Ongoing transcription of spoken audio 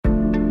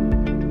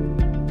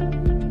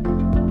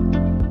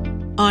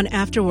On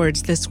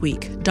Afterwards this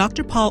week,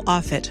 Dr. Paul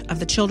Offit of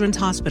the Children's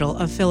Hospital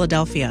of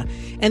Philadelphia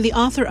and the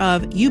author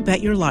of You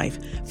Bet Your Life,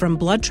 From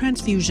Blood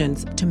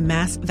Transfusions to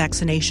Mass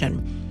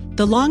Vaccination,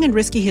 the long and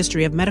risky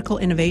history of medical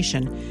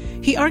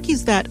innovation. He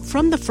argues that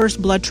from the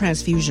first blood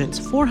transfusions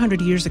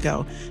 400 years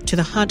ago to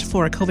the hunt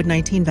for a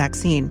COVID-19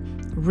 vaccine,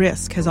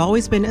 risk has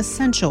always been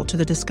essential to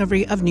the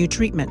discovery of new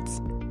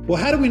treatments.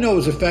 Well, how do we know it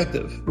was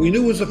effective? We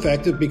knew it was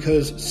effective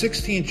because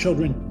 16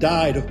 children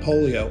died of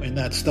polio in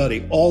that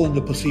study, all in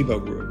the placebo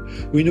group.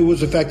 We knew it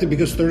was effective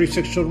because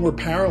 36 children were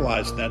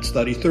paralyzed in that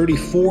study,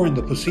 34 in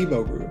the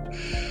placebo group.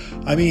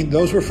 I mean,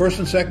 those were first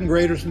and second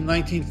graders in the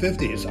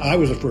 1950s. I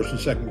was a first and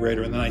second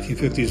grader in the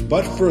 1950s.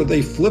 But for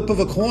the flip of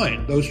a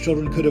coin, those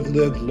children could have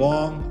lived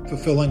long,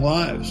 fulfilling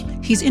lives.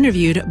 He's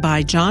interviewed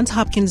by Johns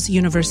Hopkins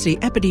University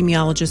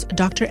epidemiologist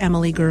Dr.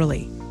 Emily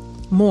Gurley.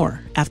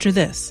 More after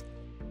this.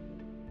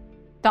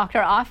 Dr.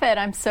 Offit,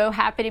 I'm so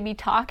happy to be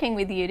talking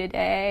with you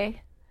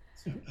today.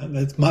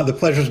 The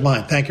pleasure's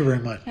mine. Thank you very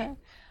much.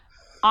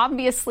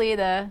 Obviously,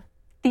 the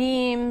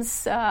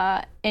themes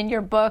in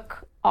your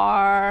book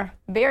are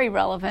very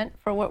relevant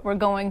for what we're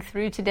going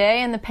through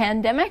today in the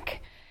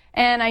pandemic.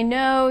 And I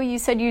know you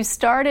said you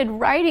started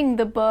writing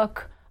the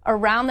book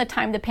around the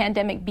time the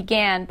pandemic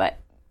began, but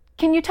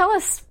can you tell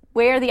us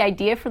where the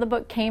idea for the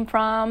book came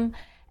from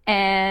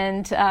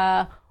and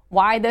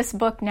why this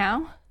book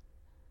now?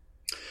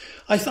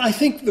 I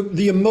think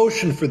the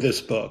emotion for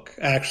this book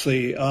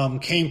actually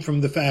came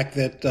from the fact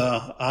that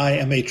I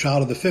am a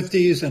child of the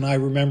 50s and I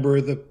remember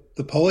the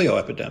polio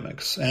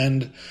epidemics.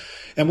 And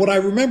what I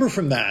remember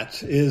from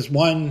that is,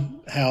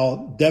 one,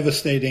 how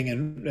devastating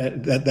and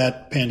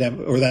that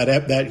pandemic or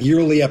that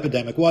yearly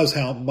epidemic was,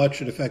 how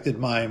much it affected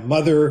my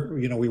mother.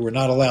 You know, we were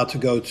not allowed to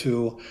go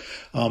to,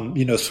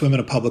 swim in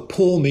a public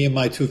pool. Me and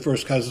my two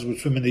first cousins would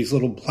swim in these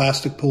little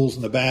plastic pools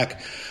in the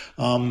back.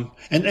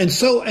 And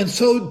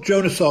so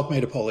Jonas Salk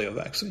made a polio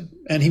vaccine,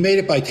 and he made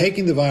it by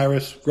taking the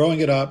virus, growing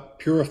it up,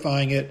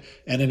 purifying it,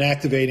 and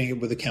inactivating it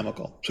with a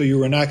chemical. So you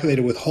were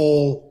inoculated with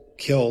whole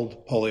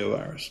killed polio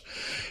virus.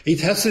 He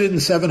tested it in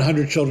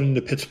 700 children in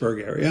the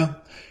Pittsburgh area,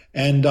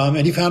 and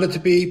he found it to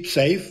be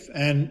safe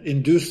and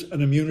induced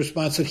an immune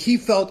response that he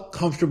felt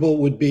comfortable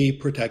would be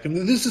protective.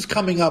 This is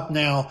coming up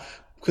now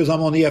because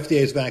I'm on the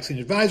FDA's Vaccine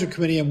Advisory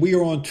Committee, and we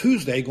are on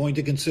Tuesday going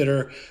to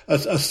consider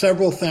a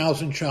several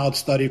thousand child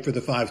study for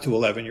the 5 to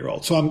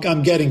 11-year-olds. So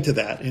I'm getting to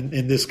that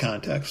in this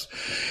context.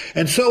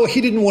 And so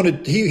he didn't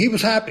want to, he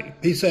was happy.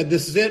 He said,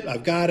 this is it.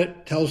 I've got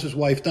it. Tells his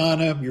wife,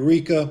 Donna,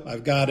 Eureka,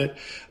 I've got it.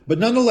 But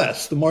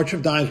nonetheless, the March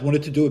of Dimes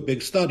wanted to do a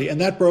big study, and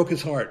that broke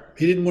his heart.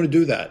 He didn't want to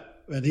do that.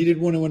 And he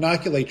didn't want to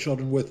inoculate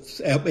children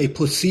with a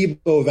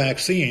placebo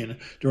vaccine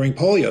during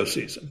polio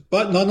season.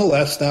 But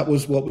nonetheless, that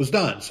was what was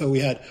done. So we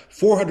had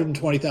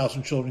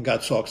 420,000 children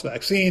got Salk's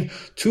vaccine,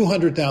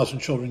 200,000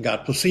 children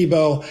got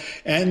placebo,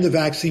 and the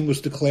vaccine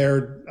was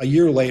declared a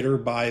year later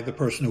by the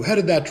person who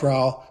headed that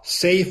trial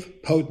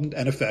safe, potent,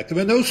 and effective.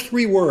 And those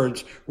three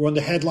words were on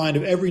the headline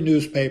of every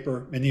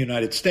newspaper in the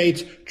United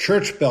States.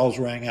 Church bells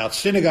rang out.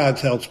 Synagogues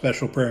held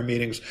special prayer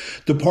meetings.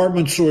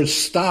 Department stores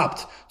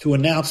stopped to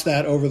announce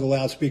that over the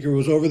loudspeaker. It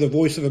was over the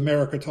Voice of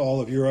America to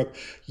all of Europe.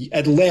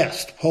 At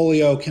last,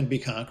 polio can be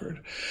conquered.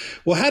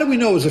 Well, how do we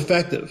know it was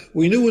effective?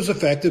 We knew it was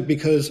effective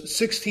because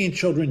 16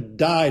 children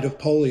died of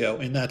polio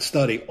in that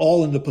study,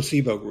 all in the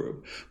placebo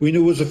group. We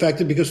knew it was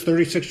effective because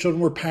 36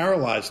 children were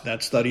paralyzed in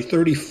that study,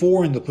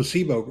 34 in the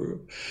placebo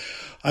group.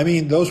 I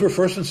mean, those were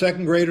first and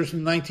second graders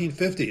in the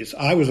 1950s.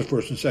 I was a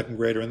first and second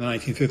grader in the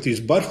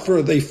 1950s. But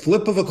for the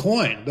flip of a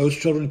coin, those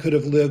children could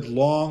have lived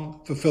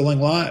long, fulfilling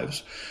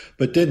lives,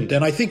 but didn't.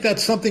 And I think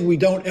that's something we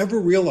don't ever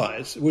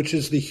realize, which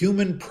is the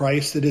human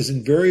price that is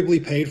invariably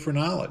paid for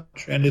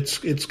knowledge. And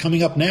it's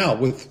coming up now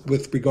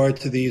with regard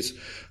to these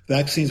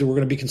vaccines that we're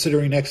going to be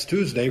considering next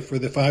Tuesday for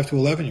the 5 to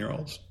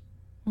 11-year-olds.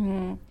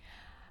 Mm-hmm.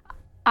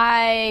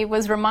 I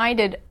was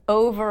reminded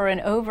over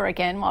and over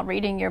again while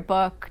reading your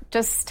book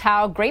just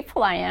how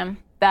grateful I am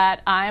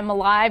that I'm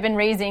alive and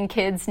raising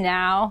kids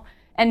now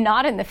and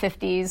not in the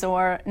 50s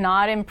or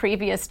not in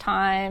previous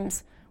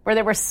times where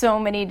there were so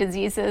many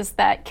diseases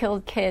that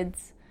killed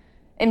kids.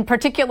 In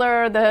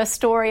particular, the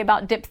story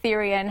about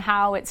diphtheria and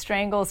how it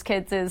strangles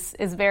kids is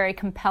very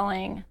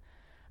compelling.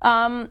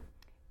 Are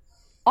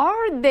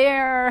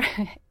there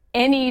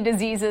any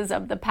diseases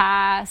of the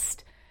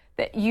past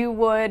that you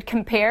would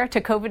compare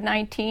to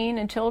COVID-19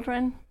 in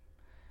children?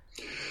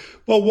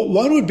 Well,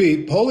 one would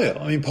be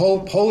polio. I mean,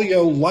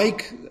 polio,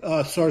 like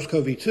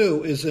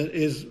SARS-CoV-2,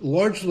 is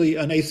largely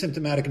an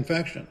asymptomatic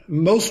infection.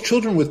 Most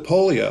children with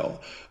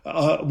polio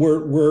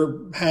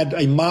had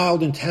a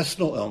mild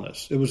intestinal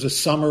illness. It was a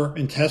summer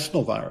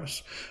intestinal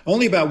virus.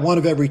 Only about 1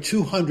 of every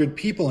 200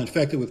 people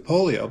infected with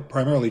polio,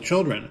 primarily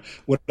children,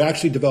 would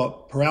actually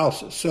develop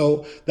paralysis.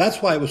 So that's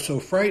why it was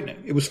so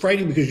frightening. It was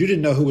frightening because you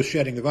didn't know who was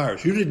shedding the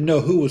virus. You didn't know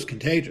who was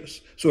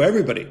contagious. So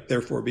everybody,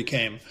 therefore,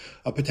 became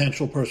a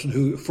potential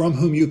person from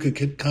whom you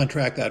could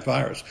contract that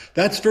virus.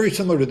 That's very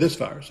similar to this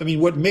virus. I mean,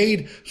 what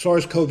made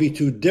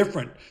SARS-CoV-2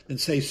 different than,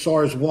 say,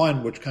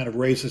 SARS-1, which kind of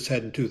raised its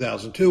head in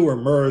 2002, or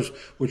MERS,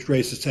 which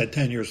raised its head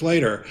 10 years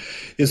later,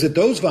 is that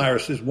those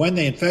viruses, when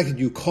they infected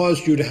you,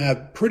 caused you to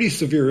have pretty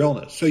severe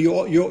illness. So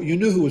you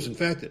knew who was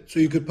infected. So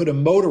you could put a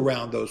moat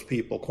around those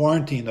people,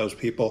 quarantine those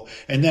people,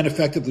 and then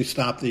effectively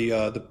stop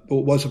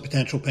what was a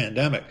potential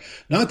pandemic.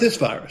 Not this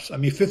virus. I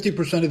mean,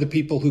 50% of the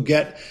people who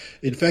get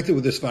infected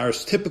with this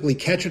virus typically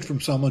catch it from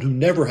someone who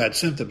never had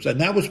symptoms,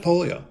 and that was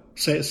polio.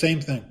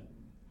 Same thing.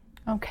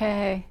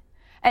 Okay.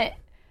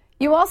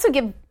 You also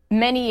give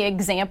many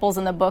examples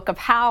in the book of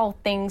how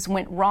things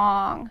went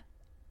wrong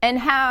and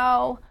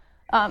how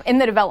in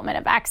the development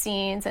of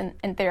vaccines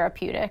and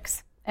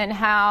therapeutics, and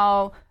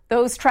how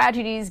those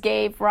tragedies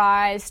gave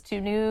rise to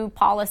new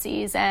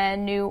policies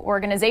and new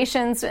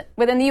organizations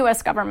within the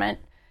U.S. government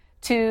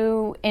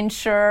to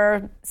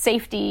ensure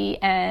safety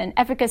and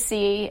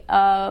efficacy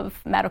of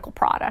medical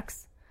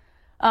products.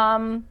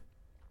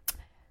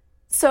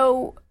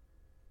 So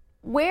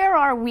where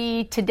are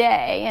we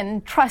today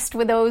in trust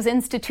with those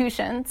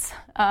institutions?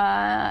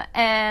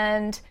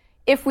 And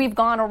if we've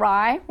gone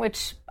awry,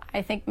 which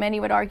I think many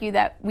would argue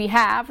that we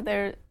have,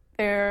 there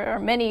are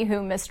many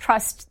who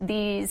mistrust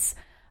these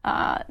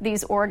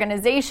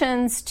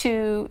organizations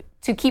to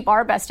keep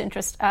our best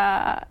interest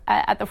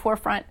at the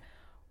forefront.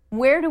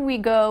 Where do we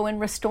go in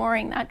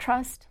restoring that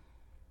trust?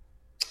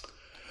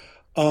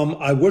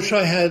 I wish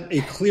I had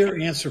a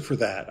clear answer for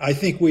that. I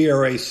think we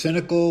are a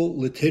cynical,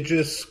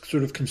 litigious,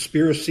 sort of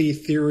conspiracy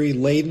theory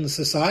laden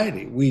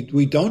society.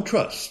 We don't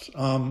trust.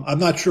 I'm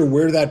not sure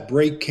where that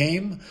break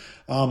came.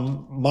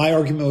 My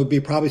argument would be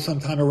probably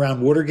sometime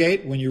around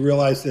Watergate, when you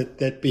realize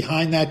that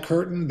behind that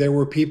curtain, there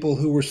were people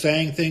who were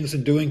saying things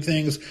and doing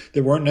things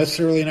that weren't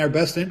necessarily in our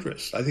best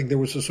interest. I think there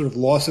was a sort of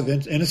loss of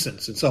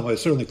innocence in some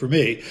ways, certainly for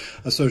me,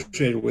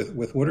 associated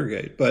with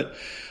Watergate. But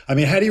I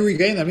mean, how do you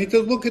regain that? I mean,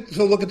 look at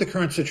the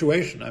current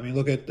situation. I mean,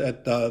 look at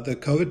the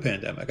COVID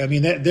pandemic. I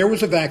mean, there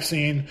was a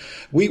vaccine.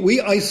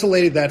 We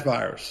isolated that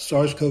virus,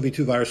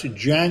 SARS-CoV-2 virus, in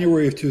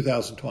January of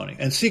 2020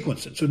 and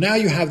sequenced it. So now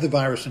you have the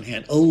virus in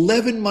hand.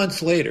 11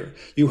 months later,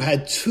 you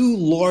had two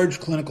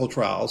large clinical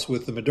trials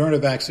with the Moderna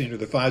vaccine or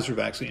the Pfizer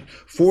vaccine,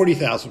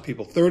 40,000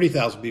 people,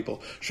 30,000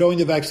 people, showing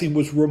the vaccine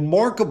was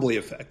remarkably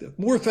effective,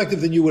 more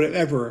effective than you would have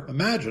ever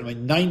imagined. I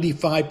mean,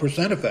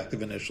 95%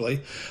 effective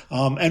initially,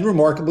 and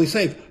remarkably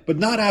safe, but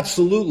not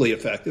absolutely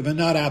effective and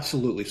not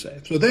absolutely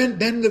safe. So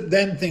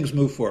then things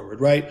move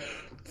forward, right?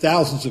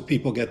 Thousands of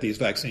people get these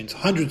vaccines,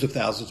 hundreds of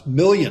thousands,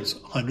 millions,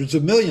 hundreds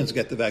of millions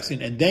get the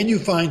vaccine. And then you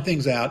find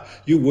things out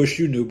you wish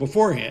you knew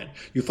beforehand.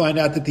 You find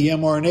out that the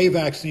mRNA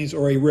vaccines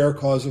are a rare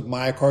cause of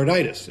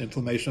myocarditis,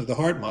 inflammation of the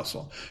heart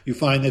muscle. You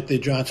find that the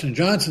Johnson &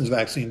 Johnson's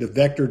vaccine, the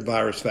vectored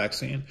virus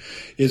vaccine,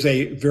 is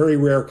a very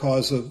rare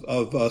cause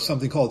of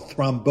something called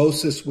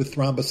thrombosis with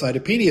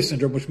thrombocytopenia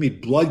syndrome, which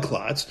means blood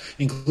clots,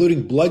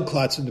 including blood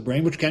clots in the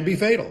brain, which can be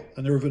fatal.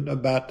 And there have been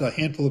about a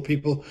handful of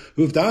people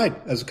who have died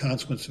as a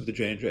consequence of the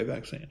J&J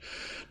vaccine.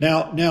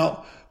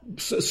 Now,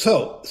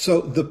 so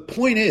the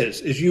point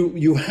is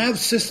you have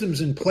systems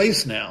in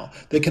place now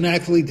that can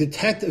actually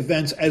detect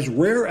events as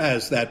rare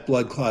as that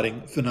blood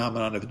clotting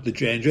phenomenon of the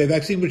J&J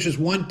vaccine, which is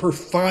 1 per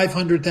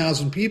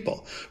 500,000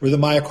 people, or the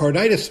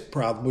myocarditis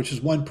problem, which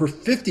is 1 per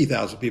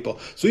 50,000 people.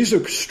 So these are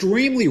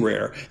extremely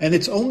rare, and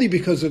it's only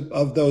because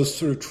of those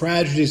sort of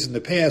tragedies in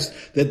the past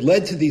that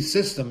led to these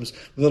systems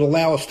that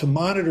allow us to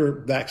monitor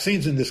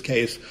vaccines in this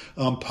case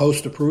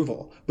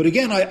post-approval. But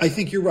again, I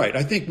think you're right.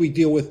 I think we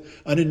deal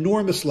with an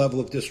enormous level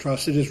of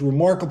distrust. It is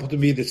remarkable to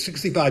me that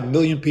 65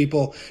 million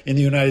people in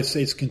the United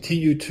States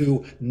continue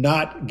to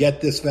not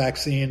get this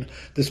vaccine,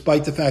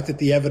 despite the fact that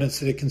the evidence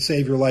that it can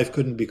save your life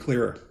couldn't be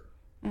clearer.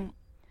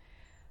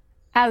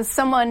 As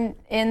someone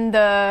in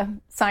the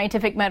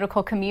scientific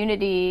medical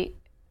community,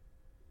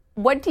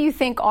 what do you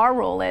think our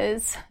role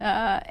is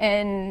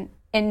in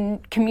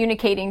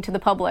communicating to the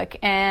public?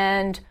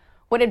 And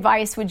what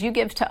advice would you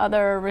give to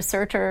other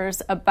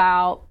researchers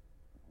about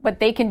what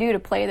they can do to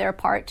play their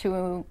part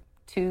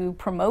to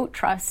promote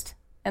trust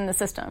in the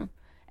system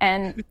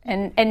and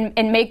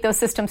make those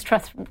systems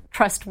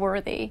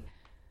trustworthy?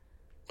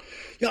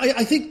 Yeah,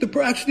 I think the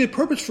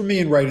purpose for me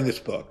in writing this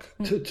book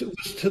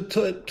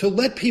to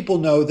let people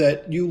know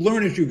that you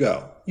learn as you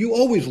go. You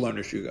always learn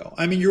as you go.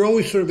 I mean, you're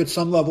always sort of at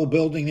some level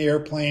building the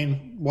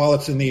airplane while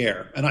it's in the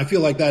air, and I feel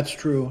like that's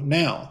true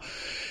now,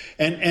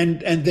 and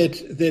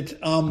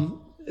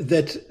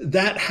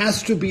that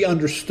has to be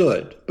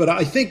understood. But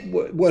I think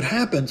what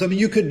happens, I mean,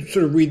 you could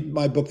sort of read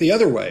my book the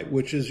other way,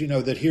 which is,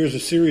 that here's a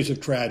series of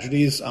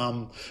tragedies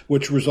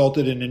which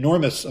resulted in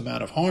enormous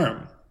amount of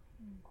harm.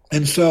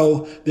 And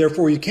so,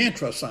 therefore, you can't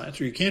trust science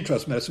or you can't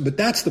trust medicine. But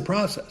that's the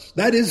process.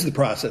 That is the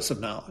process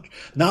of knowledge.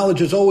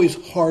 Knowledge is always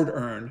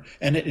hard-earned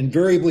and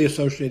invariably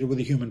associated with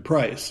a human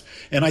price.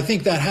 And I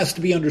think that has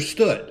to be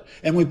understood.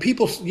 And when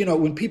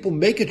people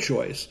make a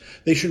choice,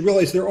 they should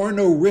realize there are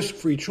no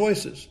risk-free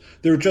choices.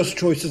 There are just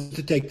choices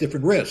to take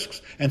different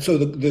risks. And so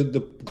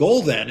the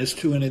goal then is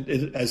to,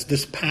 in as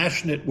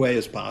dispassionate way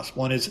as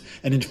possible and as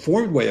an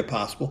informed way as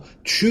possible,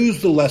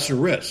 choose the lesser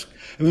risk.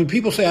 And when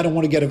people say, I don't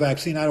want to get a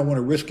vaccine, I don't want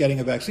to risk getting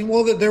a vaccine,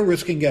 well, they're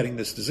risking getting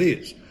this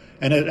disease.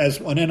 And as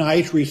an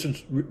NIH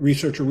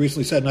researcher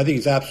recently said, and I think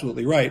he's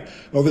absolutely right,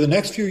 over the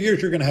next few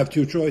years, you're going to have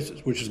two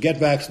choices, which is get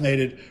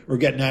vaccinated or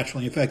get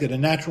naturally infected.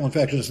 And natural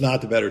infection is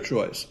not the better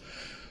choice.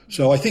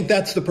 So I think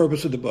that's the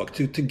purpose of the book,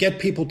 to get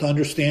people to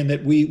understand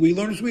that we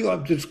learn as we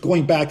go. Just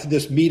going back to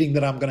this meeting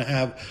that I'm going to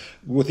have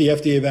with the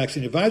FDA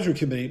Vaccine Advisory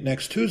Committee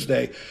next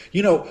Tuesday,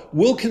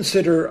 we'll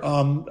consider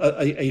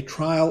a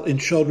trial in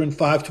children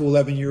 5 to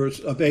 11 years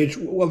of age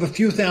of a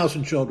few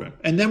thousand children.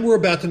 And then we're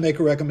about to make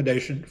a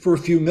recommendation for a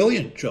few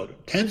million children,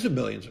 tens of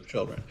millions of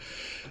children.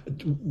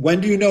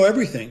 When do you know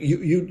everything?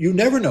 You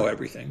never know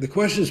everything. The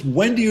question is,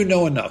 when do you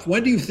know enough?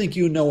 When do you think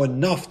you know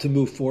enough to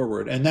move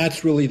forward? And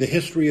that's really the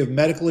history of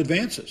medical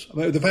advances.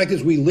 The fact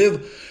is we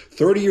live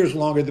 30 years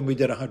longer than we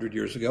did 100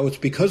 years ago. It's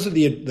because of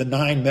the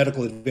 9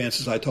 medical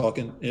advances I talk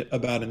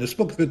about in this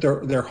book, but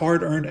they're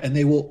hard-earned, and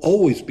they will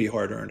always be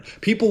hard-earned.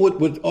 People would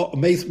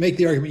make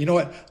the argument, you know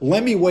what,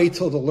 let me wait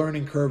till the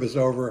learning curve is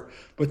over,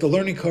 but the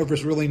learning curve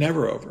is really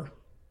never over.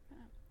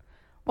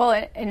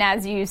 Well, and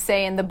as you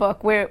say in the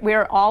book,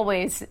 we're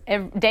always,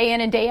 day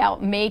in and day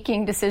out,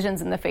 making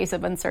decisions in the face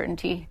of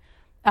uncertainty,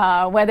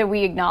 whether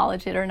we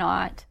acknowledge it or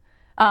not.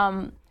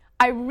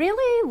 I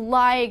really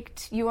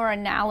liked your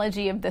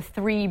analogy of the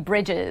 3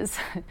 bridges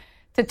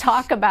to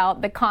talk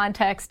about the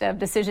context of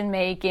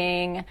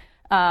decision-making,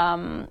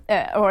 or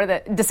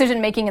the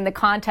decision-making in the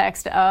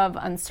context of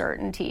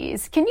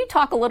uncertainties. Can you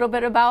talk a little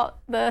bit about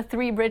the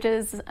 3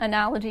 bridges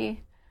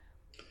analogy?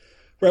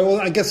 Right.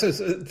 Well, I guess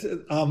it's,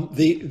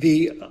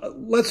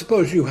 let's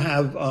suppose you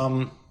have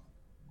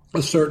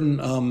a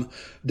certain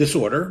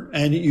disorder,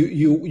 and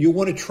you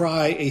want to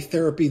try a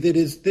therapy that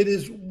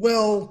is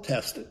well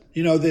tested.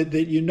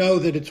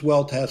 That it's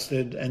well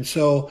tested, and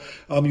so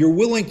you're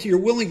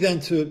willing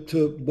then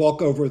to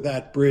walk over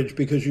that bridge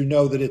because you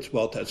know that it's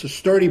well tested. It's a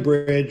sturdy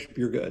bridge.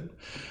 You're good.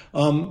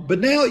 But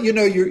now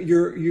the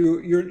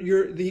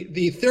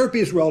therapy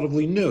is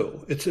relatively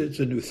new. It's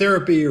a new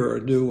therapy or a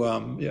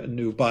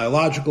new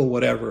biological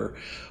whatever.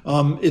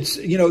 Now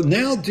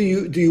do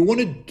you want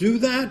to do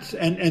that?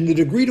 And the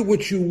degree to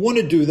which you want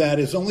to do that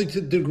is only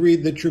to the degree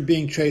that you're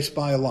being chased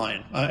by a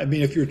lion. I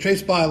mean, if you're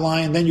chased by a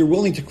lion, then you're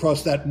willing to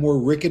cross that more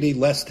rickety,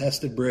 less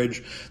tested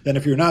bridge than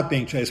if you're not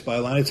being chased by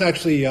a lion. It's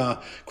actually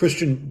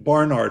Christian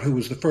Barnard, who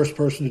was the first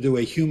person to do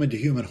a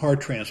human-to-human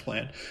heart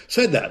transplant,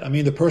 said that. I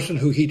mean, the person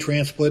who he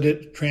transplanted,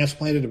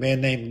 a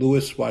man named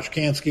Louis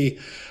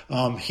Washkansky,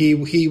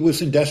 he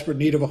was in desperate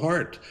need of a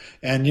heart.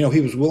 And,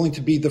 he was willing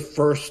to be the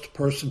first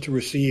person to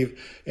receive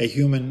a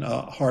human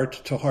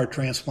heart-to-heart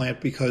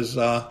transplant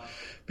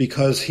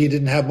because he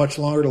didn't have much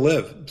longer to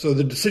live. So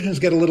the decisions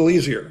get a little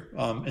easier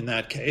in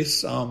that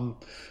case.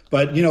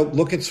 But,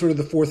 look at sort of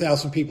the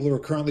 4,000 people who are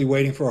currently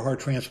waiting for a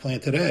heart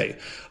transplant today.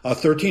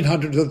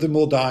 1,300 of them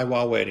will die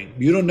while waiting.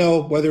 You don't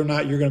know whether or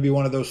not you're going to be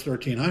one of those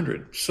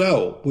 1,300.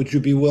 So would you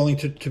be willing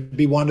to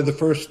be one of the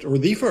first or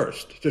the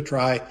first to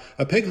try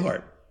a pig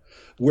heart,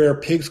 where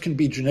pigs can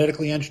be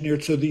genetically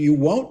engineered so that you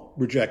won't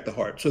reject the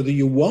heart, so that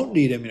you won't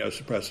need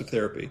immunosuppressive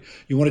therapy?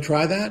 You want to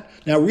try that?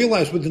 Now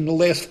realize within the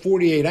last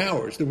 48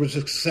 hours, there was a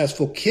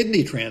successful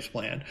kidney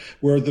transplant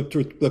where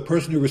the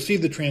person who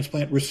received the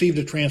transplant received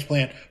a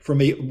transplant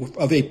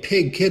of a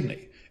pig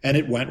kidney, and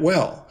it went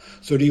well.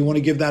 So do you want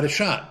to give that a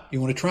shot?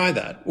 You want to try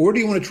that? Or do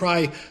you want to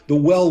try the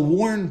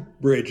well-worn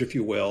bridge, if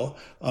you will,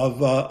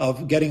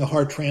 of getting a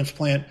heart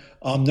transplant,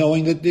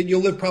 knowing that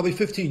you'll live probably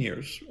 15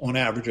 years on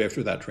average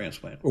after that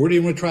transplant? Or do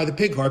you want to try the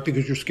pig heart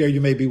because you're scared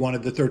you may be one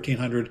of the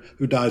 1,300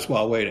 who dies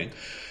while waiting?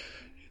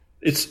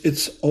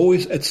 It's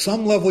always, at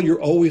some level, you're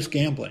always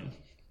gambling.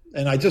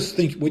 And I just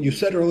think what you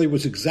said earlier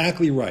was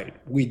exactly right.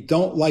 We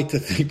don't like to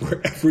think we're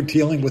ever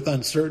dealing with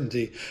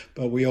uncertainty,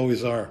 but we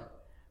always are.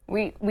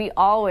 We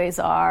always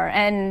are,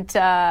 and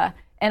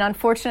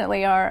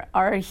unfortunately,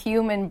 our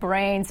human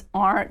brains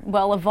aren't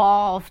well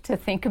evolved to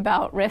think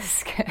about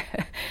risk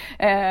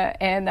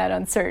and that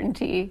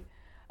uncertainty.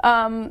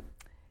 And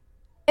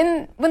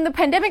when the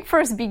pandemic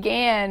first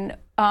began,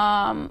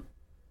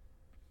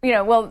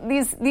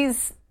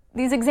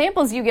 these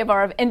examples you give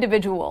are of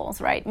individuals,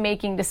 right,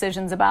 making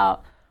decisions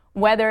about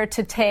whether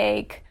to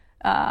take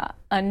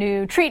a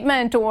new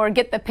treatment or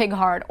get the pig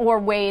heart or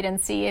wait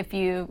and see if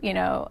you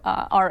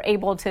are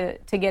able to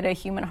get a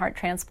human heart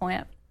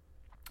transplant.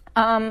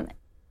 Early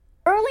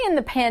in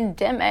the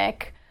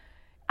pandemic,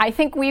 I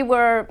think we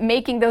were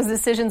making those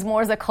decisions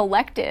more as a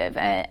collective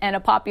and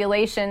a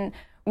population.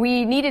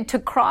 We needed to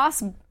cross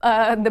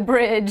the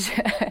bridge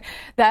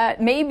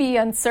that may be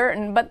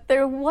uncertain, but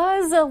there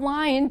was a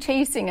lion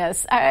chasing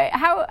us.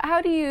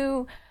 How do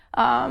you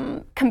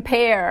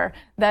compare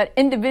that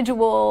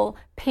individual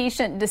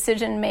patient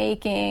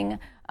decision-making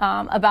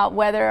about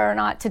whether or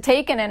not to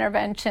take an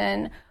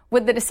intervention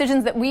with the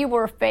decisions that we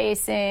were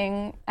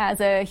facing as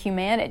a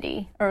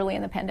humanity early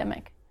in the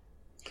pandemic?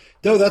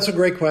 No, that's a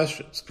great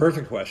question. It's a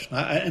perfect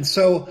question.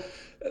 So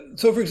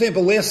for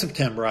example, last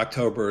September,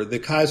 October, the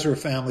Kaiser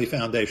Family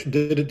Foundation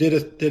did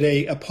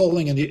a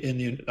polling of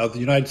the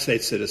United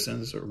States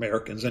citizens or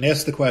Americans and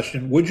asked the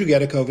question, would you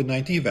get a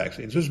COVID-19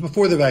 vaccine? This was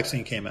before the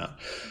vaccine came out.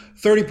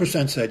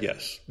 30% said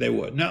yes, they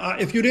would. Now,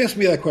 if you'd asked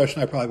me that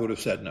question, I probably would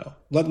have said no.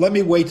 Let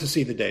me wait to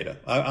see the data.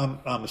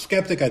 I'm a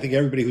skeptic. I think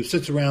everybody who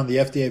sits around the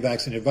FDA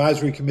Vaccine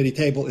Advisory Committee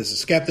table is a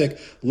skeptic.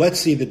 Let's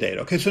see the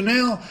data. Okay, so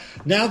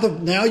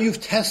now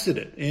you've tested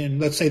it in,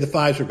 let's say, the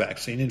Pfizer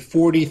vaccine in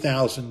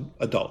 40,000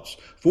 adults.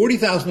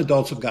 40,000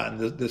 adults have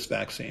gotten this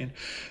vaccine.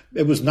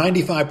 It was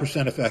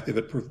 95% effective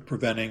at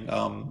preventing,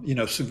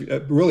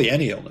 really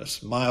any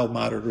illness, mild,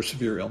 moderate, or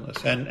severe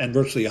illness, and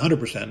virtually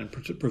 100%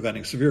 in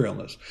preventing severe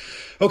illness.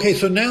 Okay,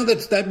 so now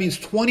that means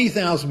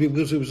 20,000 people,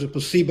 because it was a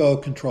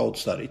placebo-controlled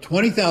study.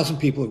 20,000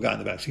 people have gotten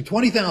the vaccine.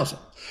 20,000.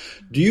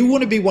 Do you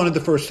want to be one of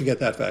the first to get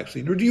that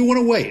vaccine, or do you want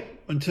to wait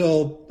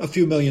until a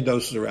few million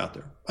doses are out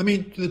there? I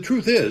mean, the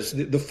truth is,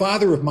 the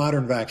father of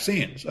modern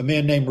vaccines, a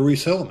man named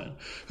Maurice Hilleman,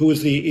 who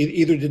was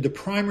either did the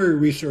primary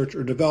research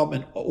or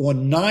development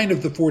on 9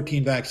 of the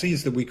 14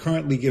 vaccines that we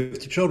currently give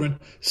to children,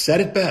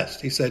 said it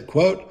best. He said,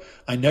 quote,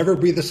 "I never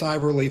breathe a sigh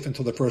of relief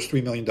until the first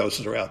 3 million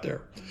doses are out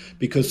there,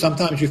 because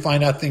sometimes you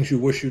find out things you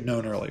wish you'd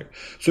known earlier."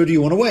 So do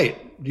you want to wait?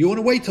 Do you want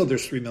to wait till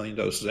there's 3 million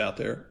doses out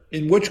there?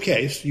 In which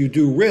case, you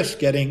do risk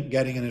getting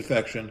an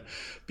infection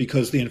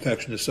because the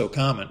infection is so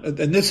common.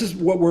 And this is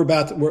what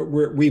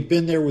we've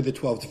been there with the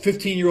 12 to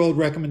 15-year-old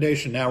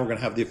recommendation. Now we're going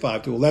to have the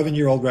 5 to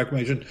 11-year-old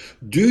recommendation.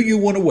 Do you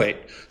want to wait?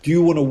 Do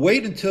you want to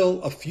wait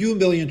until a few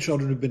million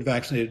children have been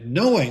vaccinated,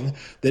 knowing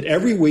that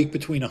every week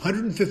between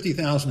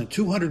 150,000 and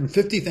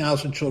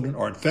 250,000 children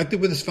are infected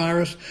with this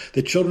virus,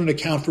 that children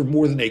account for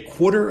more than a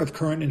quarter of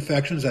current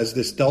infections as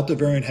this Delta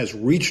variant has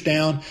reached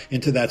down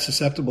into that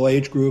susceptible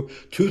age group?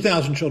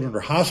 2,000 children are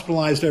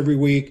hospitalized every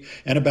week,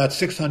 and about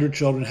 600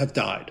 children have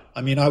died.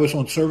 I mean, I was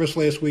on service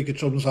last week at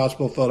Children's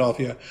Hospital of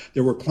Philadelphia.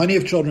 There were plenty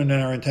of children in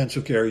our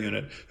intensive care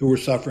unit who were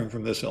suffering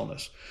from this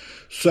illness.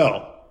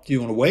 So, do you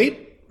want to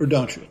wait or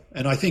don't you?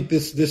 And I think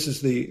this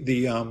is do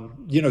you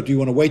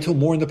want to wait till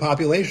more in the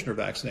population are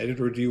vaccinated,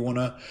 or do you want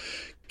to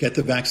get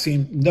the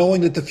vaccine,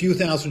 knowing that the few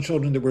thousand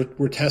children that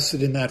were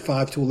tested in that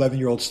 5 to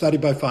 11-year-old study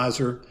by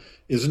Pfizer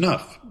is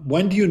enough?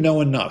 When do you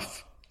know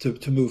enough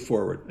to move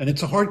forward? And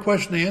it's a hard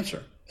question to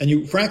answer. And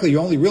you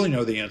only really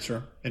know the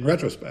answer in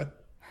retrospect.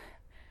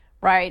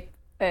 Right.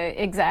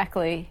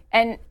 Exactly.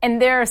 And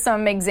there are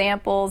some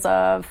examples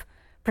of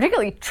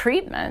particularly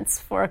treatments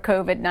for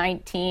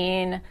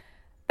COVID-19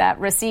 that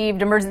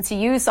received emergency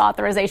use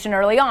authorization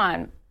early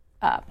on.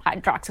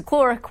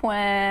 Hydroxychloroquine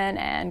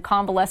and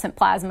convalescent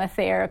plasma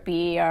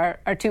therapy are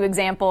 2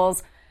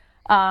 examples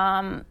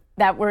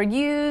that were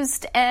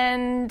used.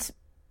 And,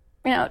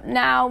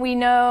 now we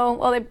know,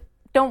 well, they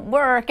don't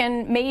work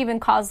and may even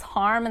cause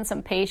harm in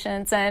some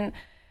patients. And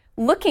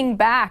looking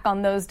back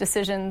on those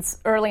decisions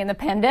early in the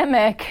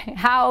pandemic,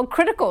 how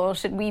critical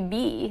should we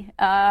be,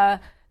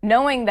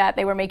 knowing that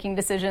they were making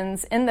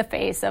decisions in the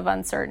face of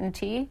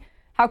uncertainty?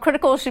 How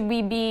critical should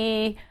we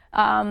be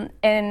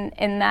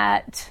in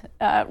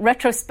that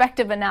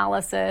retrospective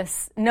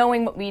analysis,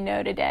 knowing what we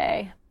know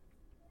today?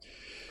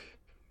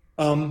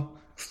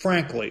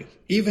 Frankly,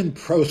 even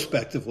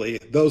prospectively,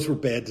 those were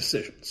bad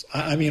decisions.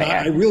 I mean,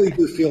 I really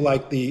do feel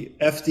like the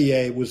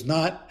FDA was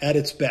not at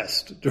its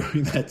best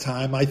during that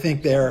time. I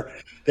think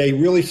they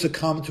really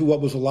succumbed to what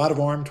was a lot of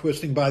arm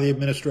twisting by the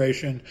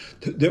administration.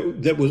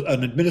 That was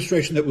an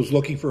administration that was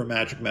looking for a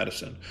magic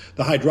medicine.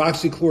 The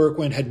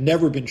hydroxychloroquine had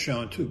never been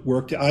shown to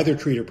work to either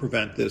treat or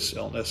prevent this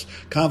illness.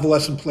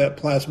 Convalescent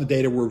plasma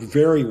data were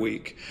very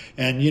weak.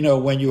 And,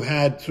 when you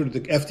had sort of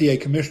the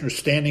FDA commissioner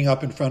standing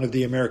up in front of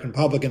the American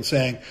public and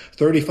saying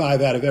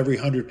 35 out of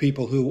every 100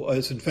 people who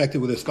is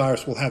infected with this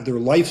virus will have their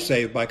life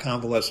saved by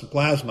convalescent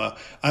plasma,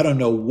 I don't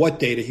know what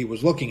data he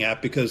was looking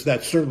at, because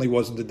that certainly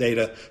wasn't the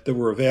data that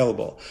were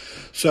available.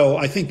 So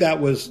I think that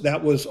was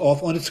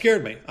awful, and it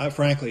scared me,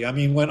 frankly. I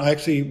mean, when I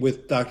actually,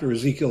 with Dr.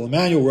 Ezekiel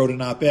Emanuel, wrote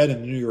an op-ed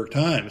in the New York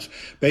Times,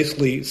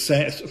 basically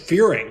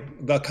fearing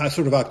the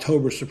sort of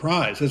October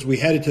surprise as we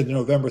headed to the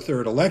November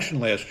 3rd election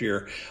last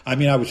year. I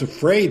mean, I was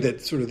afraid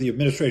that sort of the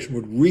administration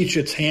would reach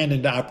its hand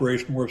into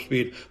Operation Warp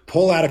Speed,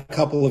 pull out a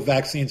couple of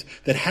vaccines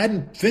that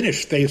hadn't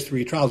finished phase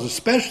 3 trials,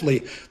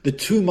 especially the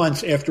 2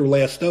 months after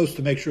last dose,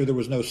 to make sure there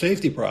was no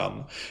safety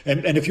problem.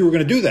 And if you were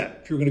going to do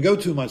that, if you were going to go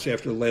 2 months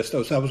after the last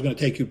dose, that was going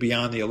to take you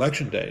beyond the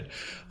election date.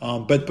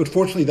 But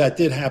fortunately that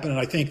did happen, and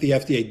I think the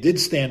FDA did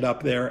stand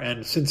up there,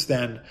 and since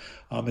then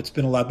it's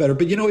been a lot better.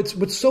 But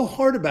what's so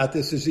hard about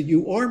this is that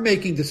you are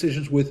making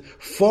decisions with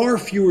far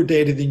fewer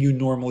data than you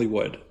normally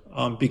would,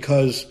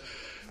 because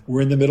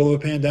we're in the middle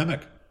of a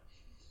pandemic.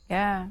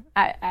 Yeah,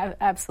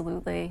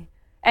 absolutely.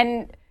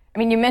 And I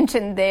mean, you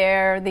mentioned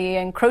there the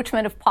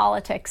encroachment of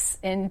politics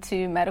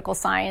into medical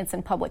science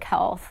and public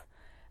health,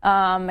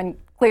 and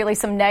clearly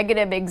some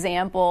negative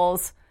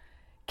examples.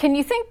 Can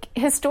you think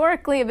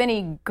historically of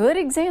any good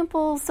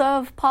examples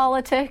of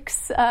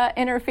politics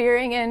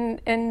interfering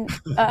in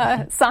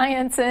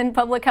science and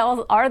public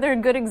health? Are there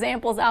good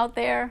examples out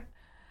there?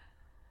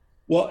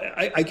 Well,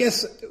 I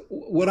guess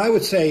what I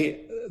would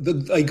say,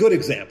 a good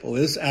example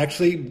is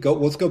actually,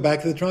 let's go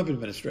back to the Trump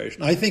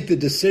administration. I think the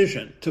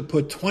decision to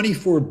put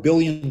 $24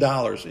 billion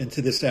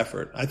into this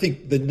effort, I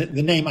think the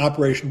name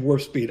Operation Warp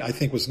Speed, I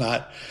think was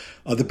not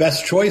the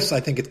best choice. I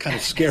think it kind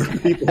of scared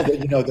people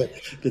that,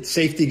 that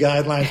safety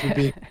guidelines were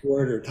being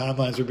ignored or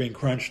timelines were being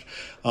crunched.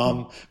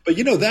 But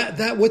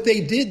that what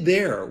they did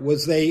there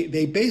was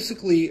they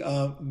basically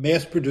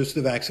mass produced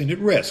the vaccine at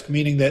risk,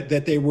 meaning that they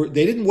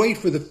didn't wait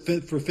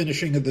for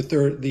finishing of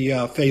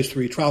the phase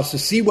 3 trials to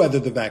see whether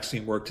the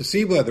vaccine worked, to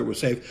see whether it was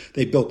safe.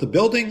 They built the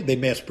building, they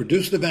mass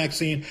produced the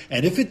vaccine,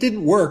 and if it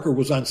didn't work or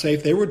was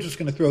unsafe, they were just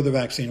going to throw the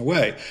vaccine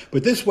away.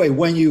 But this way,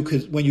 when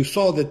you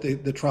saw that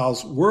the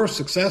trials were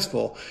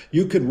successful,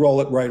 you could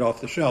roll it right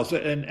off the shelves.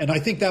 And I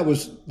think that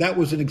was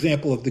an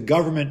example of the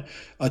government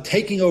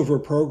taking over a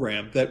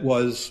program that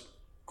was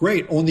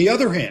great. On the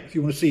other hand, if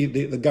you want to see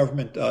the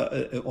government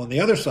on the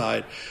other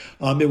side,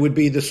 it would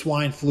be the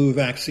swine flu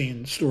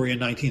vaccine story in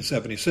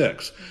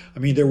 1976. I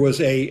mean, there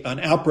was an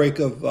outbreak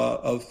of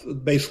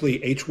basically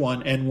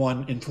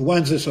H1N1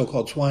 influenza,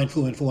 so-called swine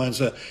flu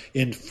influenza,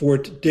 in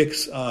Fort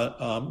Dix,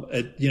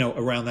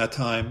 around that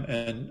time,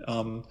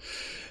 and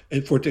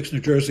at Fort Dix, New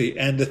Jersey,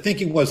 and the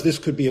thinking was this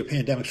could be a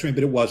pandemic strain,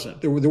 but it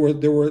wasn't. There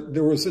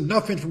was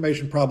enough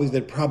information probably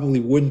that probably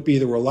wouldn't be.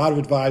 There were a lot of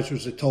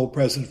advisors that told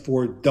President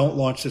Ford, don't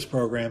launch this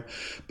program,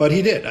 but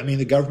he did. I mean,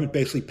 the government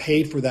basically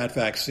paid for that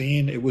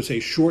vaccine. It was a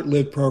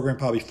short-lived program.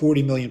 Probably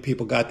 40 million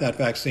people got that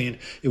vaccine.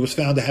 It was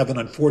found to have an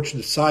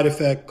unfortunate side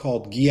effect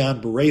called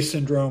Guillain-Barré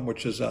syndrome,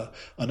 which is an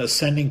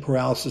ascending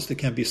paralysis that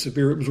can be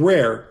severe. It was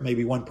rare,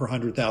 maybe 1 per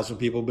 100,000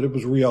 people, but it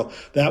was real.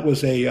 That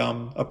was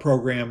a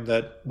program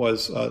that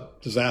was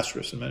disastrous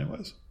in many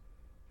ways.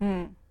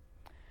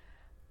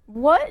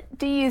 What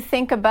do you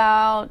think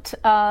about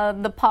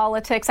the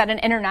politics at an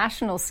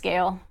international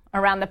scale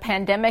around the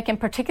pandemic and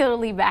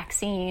particularly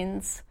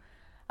vaccines?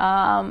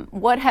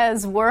 What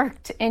has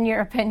worked in your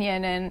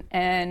opinion,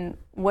 and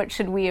what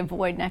should we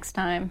avoid next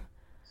time?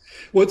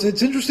 Well,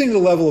 it's interesting, the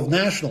level of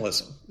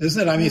nationalism,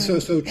 isn't it? I mean,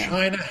 so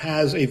China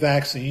has a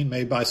vaccine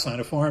made by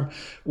Sinopharm,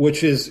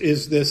 which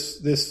is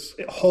this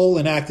whole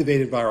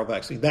inactivated viral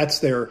vaccine. That's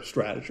their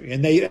strategy.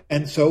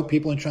 And so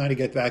people in China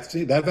get that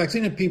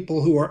vaccine, and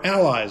people who are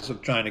allies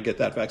of China get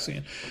that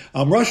vaccine.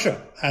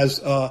 Russia has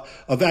a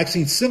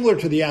vaccine similar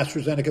to the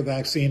AstraZeneca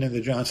vaccine and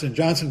the Johnson &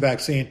 Johnson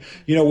vaccine,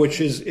 which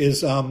is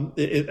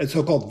a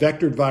so-called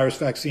vectored virus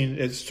vaccine.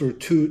 It's sort of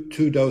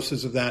two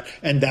doses of that,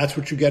 and that's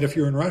what you get if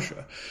you're in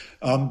Russia.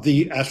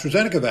 The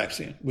AstraZeneca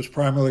vaccine was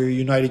primarily a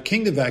United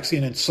Kingdom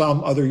vaccine and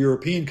some other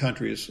European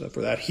countries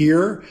for that.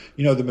 Here,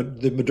 the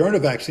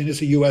Moderna vaccine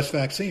is a U.S.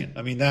 vaccine.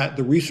 I mean,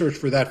 the research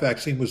for that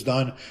vaccine was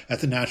done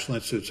at the National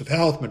Institutes of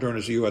Health. Moderna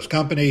is a U.S.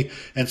 company,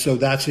 and so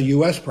that's a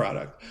U.S.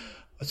 product.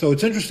 So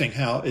it's interesting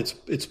how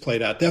it's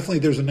played out. Definitely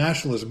there's a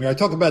nationalism here. I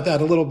talk about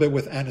that a little bit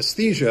with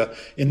anesthesia.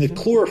 In the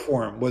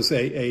chloroform was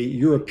a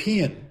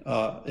European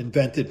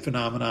invented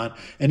phenomenon,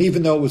 and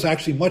even though it was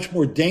actually much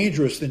more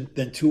dangerous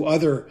than two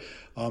other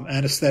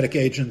anesthetic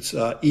agents,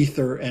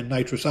 ether and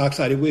nitrous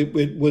oxide,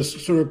 it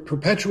was sort of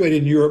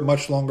perpetuated in Europe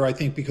much longer, I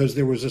think, because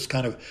there was this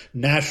kind of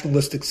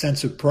nationalistic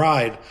sense of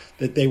pride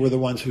that they were the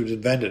ones who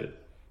invented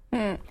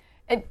it.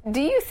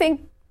 Do you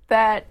think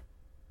that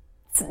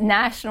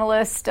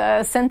nationalist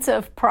sense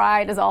of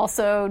pride is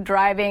also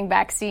driving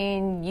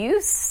vaccine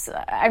use?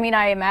 I mean,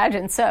 I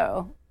imagine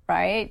so,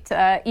 right?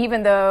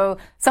 Even though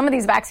some of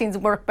these vaccines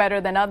work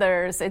better than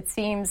others, it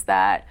seems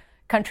that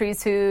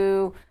countries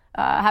who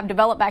have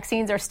developed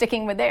vaccines are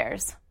sticking with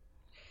theirs.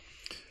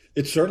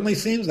 It certainly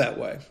seems that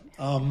way.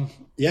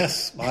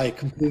 Yes, I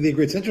completely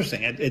agree. It's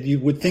interesting. And you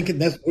would think it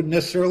wouldn't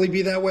necessarily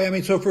be that way. I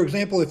mean, so for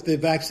example, if the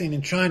vaccine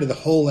in China, the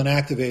whole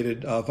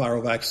inactivated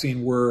viral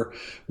vaccine were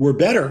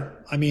better,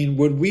 I mean,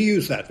 would we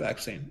use that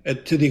vaccine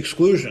to the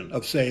exclusion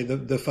of, say, the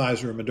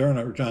Pfizer or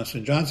Moderna or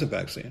Johnson & Johnson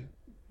vaccine?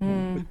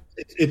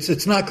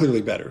 It's not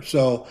clearly better.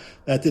 So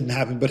that didn't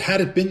happen. But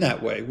had it been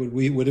that way, would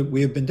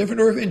we have been different?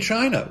 Or in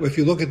China, if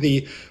you look at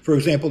for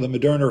example, the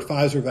Moderna or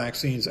Pfizer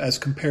vaccines as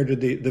compared to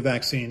the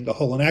vaccine, the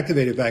whole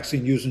inactivated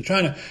vaccine used in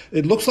China,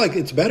 it looks like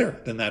it's better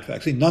than that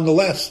vaccine.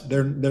 Nonetheless,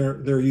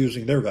 they're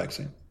using their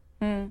vaccine.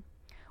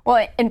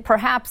 Well, and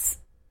perhaps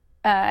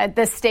at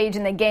this stage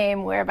in the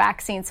game where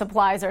vaccine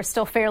supplies are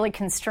still fairly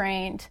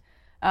constrained,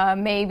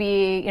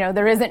 maybe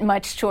there isn't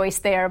much choice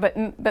there,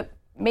 but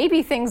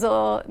maybe things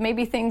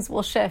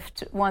will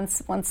shift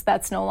once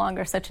that's no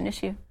longer such an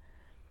issue.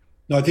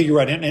 No, I think you're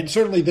right. And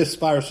certainly this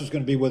virus is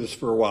going to be with us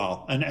for a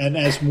while. And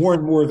as more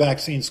and more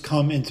vaccines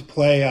come into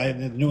play,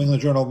 the New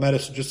England Journal of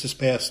Medicine just this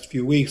past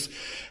few weeks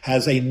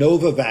has a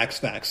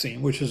Novavax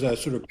vaccine, which is a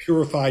sort of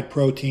purified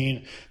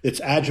protein that's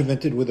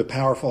adjuvanted with a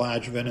powerful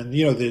adjuvant. And,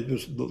 it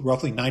was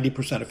roughly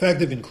 90%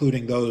 effective,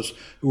 including those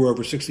who are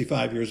over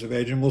 65 years of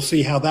age. And we'll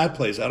see how that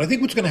plays out. I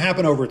think what's going to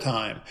happen over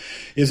time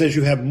is as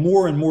you have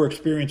more and more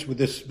experience with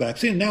this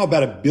vaccine, now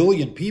about 1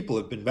 billion people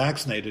have been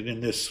vaccinated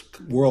in this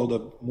world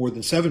of more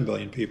than 7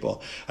 billion people.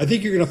 I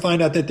think you're going to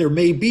find out that there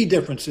may be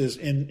differences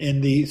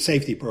in the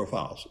safety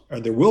profiles, or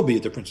there will be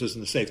differences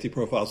in the safety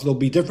profiles. There'll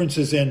be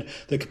differences in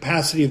the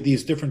capacity of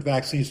these different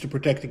vaccines to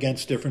protect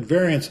against different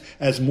variants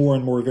as more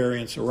and more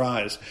variants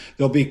arise.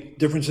 There'll be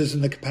differences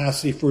in the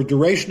capacity for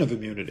duration of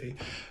immunity.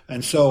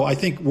 And so I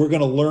think we're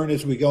going to learn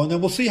as we go, and then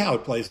we'll see how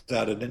it plays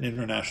out at an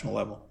international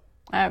level.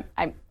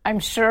 I'm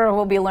sure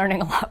we'll be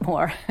learning a lot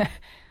more.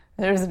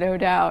 There's no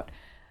doubt.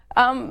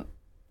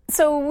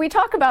 So we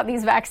talk about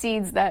these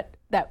vaccines that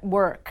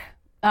work.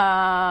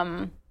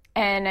 And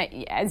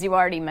as you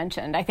already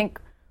mentioned, I think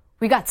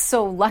we got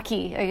so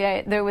lucky.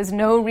 Okay? There was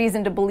no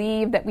reason to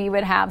believe that we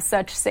would have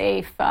such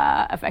safe,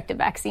 effective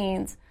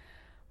vaccines.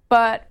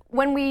 But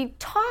when we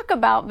talk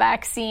about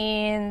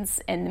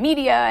vaccines in the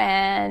media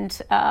and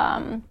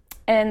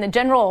the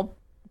general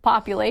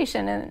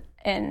population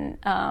in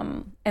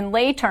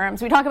lay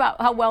terms, we talk about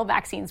how well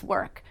vaccines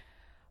work.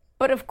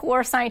 But of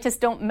course, scientists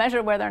don't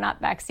measure whether or not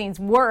vaccines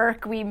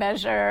work. We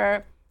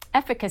measure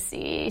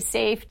efficacy,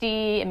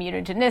 safety,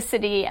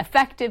 immunogenicity,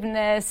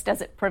 effectiveness.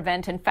 Does it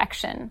prevent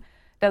infection?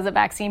 Does a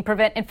vaccine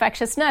prevent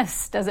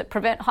infectiousness? Does it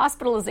prevent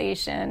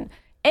hospitalization?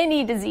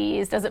 Any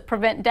disease? Does it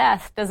prevent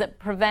death? Does it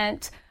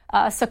prevent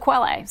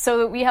sequelae?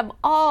 So we have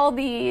all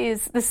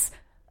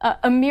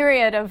a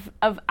myriad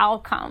of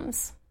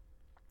outcomes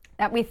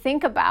that we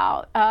think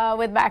about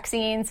with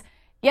vaccines,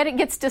 yet it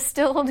gets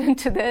distilled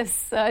into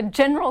this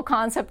general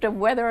concept of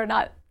whether or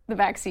not the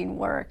vaccine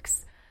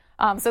works.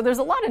 So there's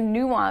a lot of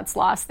nuance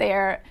lost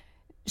there.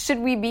 Should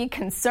we be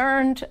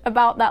concerned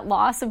about that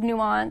loss of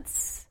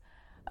nuance?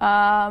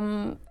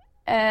 And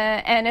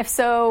if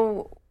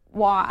so,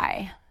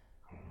 why?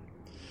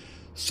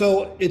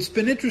 So it's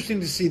been interesting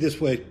to see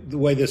the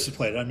way this is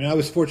played. I mean, I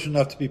was fortunate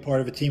enough to be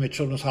part of a team at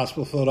Children's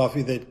Hospital of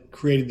Philadelphia that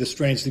created the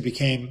strains that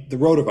became the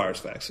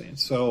rotavirus vaccine.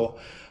 So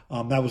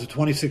that was a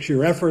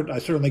 26-year effort. I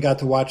certainly got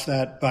to watch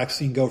that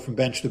vaccine go from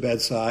bench to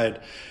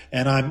bedside.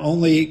 And I'm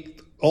only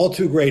all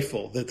too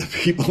grateful that the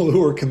people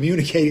who are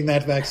communicating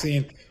that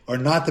vaccine are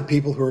not the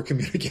people who are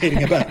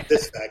communicating about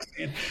this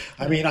vaccine.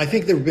 I mean, I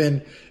think there have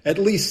been at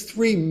least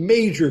 3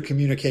 major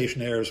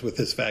communication errors with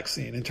this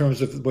vaccine in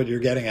terms of what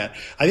you're getting at.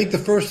 I think the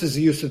first is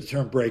the use of the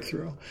term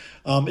breakthrough.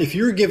 If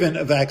you're given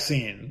a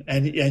vaccine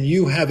and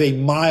you have a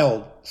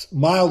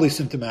mildly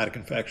symptomatic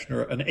infection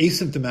or an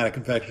asymptomatic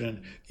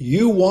infection,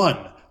 you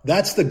won.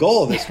 That's the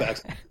goal of this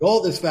vaccine. The goal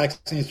of this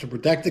vaccine is to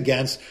protect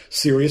against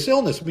serious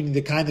illness, meaning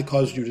the kind that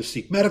causes you to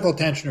seek medical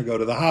attention or go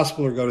to the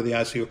hospital or go to the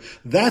ICU.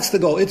 That's the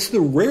goal. It's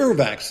the rare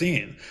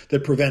vaccine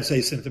that prevents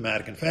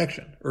asymptomatic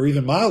infection or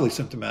even mildly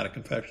symptomatic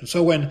infection.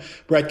 So when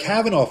Brett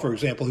Kavanaugh, for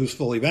example, who's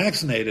fully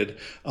vaccinated,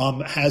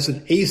 has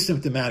an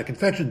asymptomatic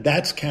infection,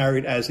 that's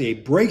carried as a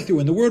breakthrough.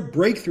 And the word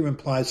breakthrough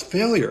implies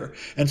failure.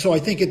 And so I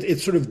think it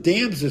sort of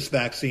damns this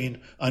vaccine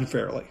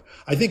unfairly.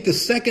 I think the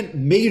second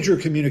major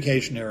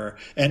communication error,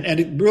 and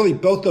it really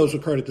both those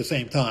occurred at the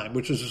same time,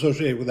 which is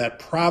associated with that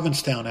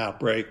Provincetown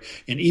outbreak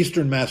in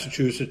eastern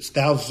Massachusetts.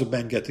 Thousands of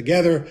men get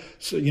together,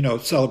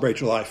 celebrate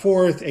July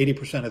 4th.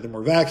 80% of them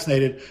were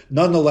vaccinated.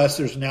 Nonetheless,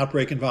 there's an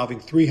outbreak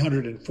involving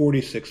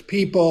 346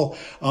 people,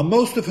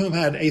 most of whom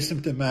had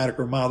asymptomatic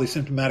or mildly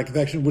symptomatic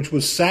infection, which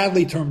was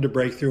sadly termed a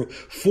breakthrough.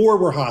 4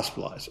 were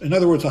hospitalized. In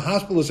other words, a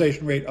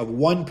hospitalization rate of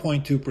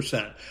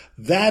 1.2%.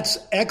 That's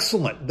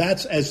excellent.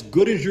 That's as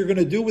good as you're going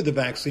to do with the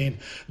vaccine.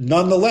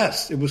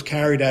 Nonetheless, it was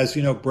carried as,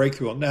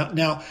 breakthrough.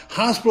 Now,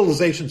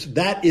 hospitalizations,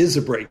 that is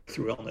a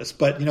breakthrough illness,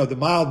 but, the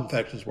mild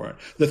infections weren't.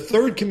 The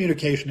third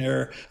communication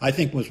error, I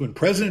think, was when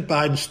President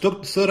Biden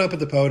stood up at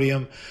the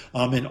podium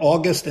in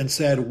August and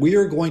said, we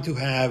are going to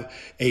have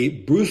a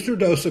booster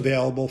dose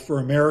available for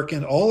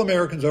all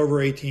Americans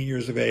over 18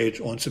 years of age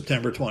on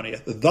September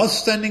 20th,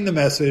 thus sending the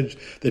message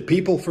that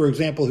people, for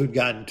example, who'd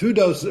gotten 2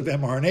 doses of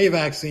mRNA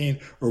vaccine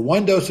or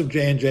 1 dose of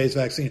J&J's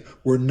vaccine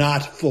were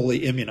not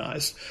fully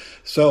immunized.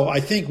 So I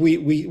think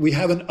we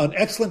have an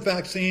excellent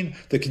vaccine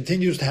that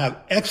continues to have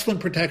excellent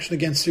protection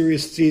against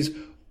serious disease,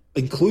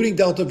 including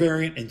Delta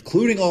variant,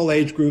 including all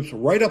age groups,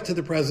 right up to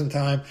the present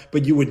time.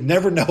 But you would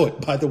never know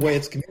it by the way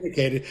it's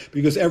communicated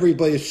because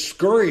everybody is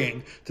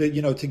scurrying to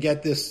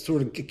get this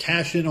sort of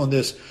cash in on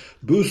this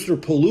booster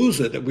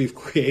palooza that we've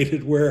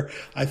created, where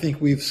I think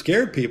we've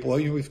scared people.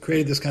 We've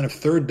created this kind of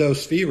third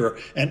dose fever.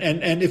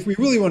 And if we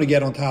really want to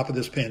get on top of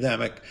this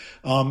pandemic,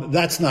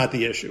 that's not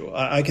the issue.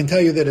 I can tell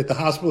you that at the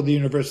hospital of the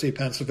University of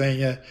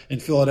Pennsylvania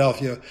in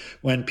Philadelphia,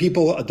 when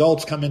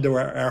adults come into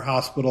our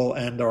hospital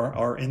and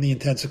are in the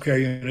intensive care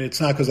unit, it's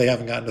not because they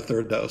haven't gotten a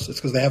third dose. It's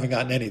because they haven't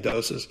gotten any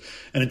doses.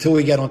 And until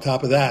we get on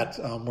top of that,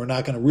 we're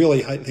not going to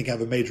really, I think,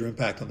 have a major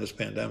impact on this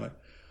pandemic.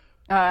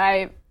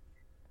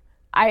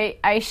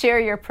 I share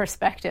your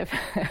perspective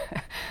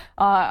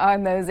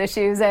on those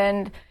issues.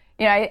 And,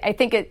 I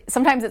think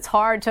sometimes it's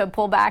hard to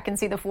pull back and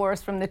see the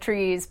forest from the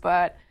trees.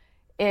 But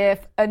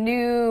if a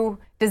new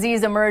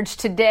disease emerged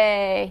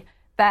today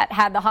that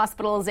had the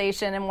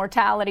hospitalization and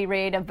mortality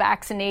rate of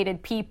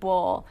vaccinated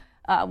people,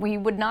 we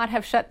would not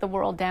have shut the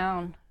world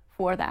down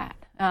for that.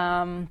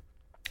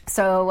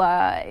 So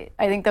I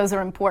think those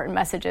are important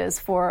messages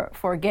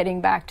for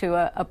getting back to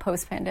a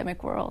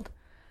post-pandemic world.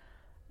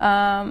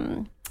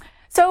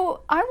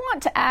 So I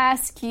want to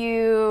ask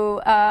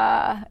you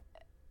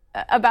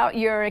about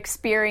your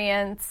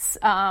experience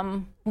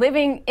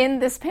living in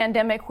this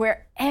pandemic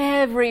where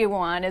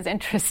everyone is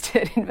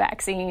interested in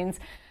vaccines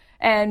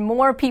and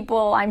more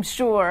people, I'm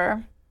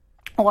sure,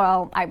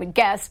 well, I would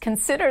guess,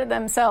 consider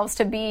themselves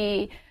to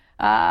be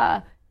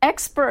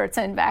experts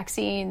in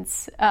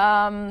vaccines.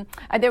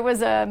 There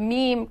was a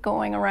meme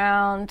going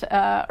around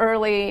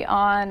early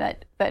on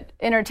that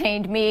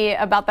entertained me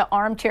about the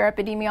armchair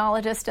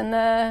epidemiologist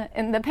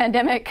in the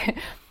pandemic.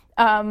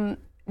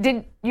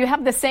 Did you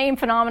have the same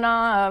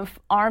phenomena of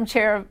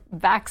armchair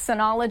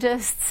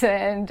vaccinologists,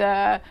 and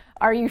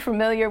are you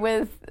familiar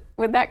with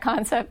that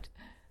concept?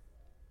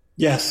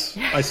 Yes,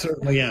 I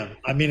certainly am.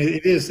 I mean,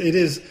 it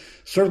is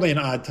certainly an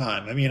odd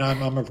time. I mean,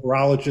 I'm a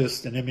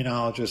virologist and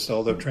immunologist,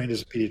 although trained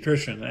as a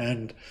pediatrician,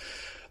 and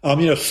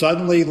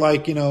suddenly,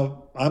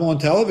 I'm on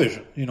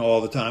television,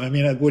 all the time. I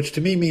mean, which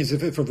to me means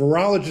if a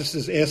virologist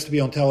is asked to be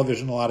on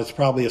television a lot, it's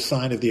probably a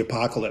sign of the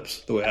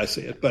apocalypse, the way I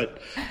see it.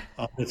 But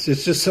it's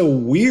just so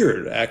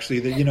weird, actually,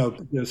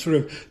 that sort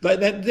of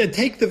that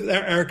take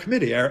our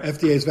committee, our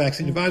FDA's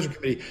Vaccine Advisory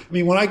Committee. I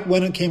mean, when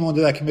I came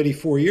onto that committee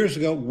 4 years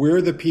ago,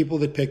 we're the people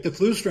that pick the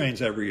flu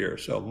strains every year.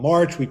 So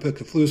March we pick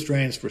the flu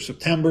strains for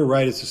September,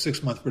 right? It's a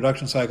 6-month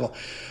production cycle.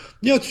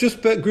 It's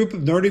just a group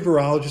of nerdy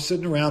virologists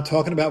sitting around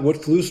talking about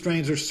what flu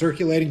strains are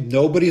circulating.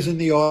 Nobody's in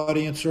the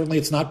audience. Certainly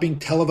it's not being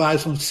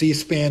televised on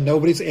C-SPAN.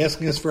 Nobody's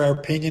asking us for our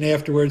opinion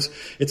afterwards.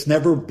 It's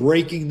never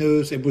breaking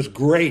news. It was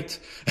great.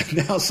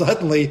 And now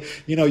suddenly,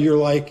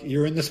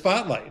 you're in the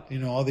spotlight.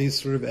 All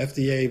these sort of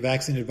FDA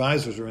vaccine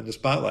advisors are in the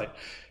spotlight.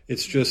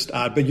 It's just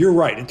odd. But you're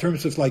right. In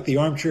terms of the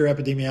armchair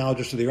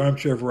epidemiologist or the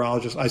armchair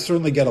virologist, I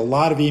certainly get a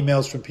lot of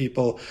emails from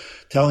people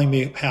telling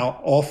me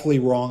how awfully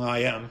wrong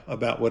I am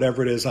about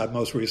whatever it is I've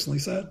most recently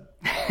said.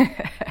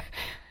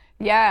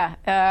 Yeah,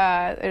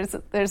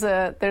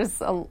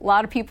 there's a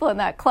lot of people in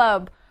that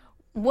club.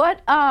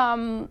 What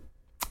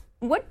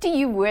do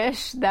you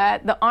wish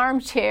that the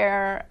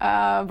armchair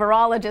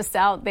virologists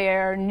out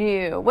there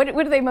knew? What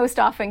do they most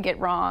often get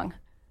wrong?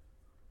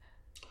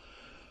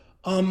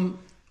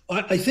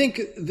 I think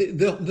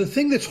the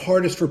thing that's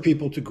hardest for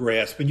people to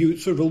grasp, and you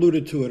sort of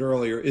alluded to it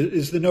earlier,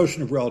 is the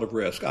notion of relative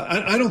risk.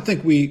 I don't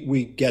think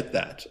we get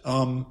that.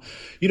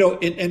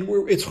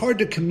 It's hard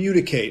to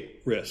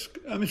communicate risk.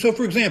 I mean, so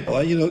for example,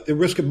 the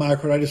risk of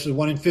myocarditis is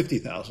 1 in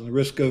 50,000. The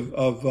risk of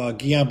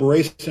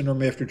Guillain-Barré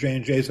syndrome after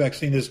J&J's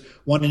vaccine is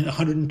 1 in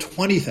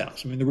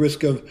 120,000. I mean, the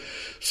risk of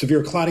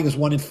severe clotting is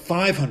 1 in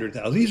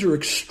 500,000. These are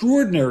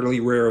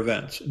extraordinarily rare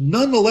events.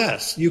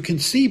 Nonetheless, you can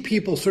see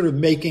people sort of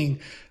making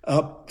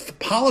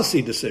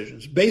policy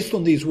decisions based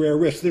on these rare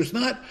risks. There's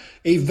not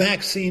a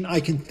vaccine I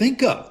can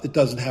think of that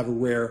doesn't have a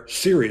rare,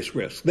 serious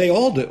risk. They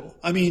all do.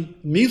 I mean,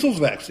 measles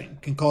vaccine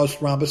can cause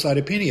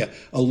thrombocytopenia,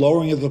 a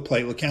lowering of the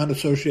platelet count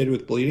associated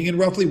with bleeding in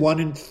roughly 1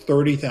 in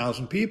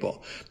 30,000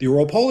 people. The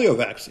oral polio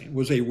vaccine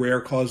was a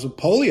rare cause of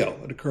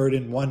polio. It occurred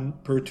in 1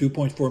 per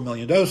 2.4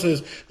 million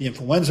doses. The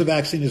influenza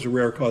vaccine is a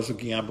rare cause of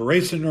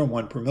Guillain-Barré syndrome,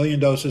 1 per million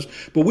doses.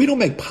 But we don't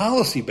make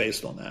policy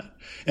based on that.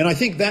 And I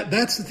think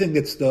that's the thing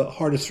that's the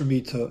hardest for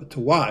me to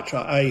watch.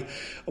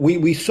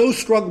 We so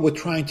struggle with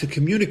trying to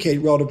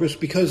communicate relative risk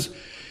because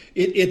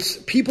it's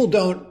people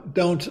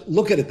don't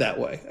look at it that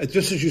way.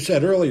 Just as you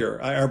said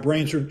earlier, our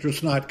brains are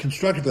just not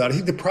constructed for that. I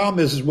think the problem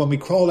is when we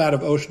crawled out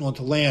of ocean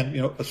onto land,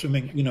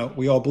 assuming,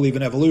 we all believe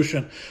in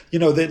evolution,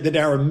 that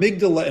our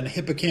amygdala and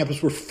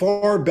hippocampus were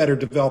far better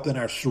developed than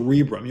our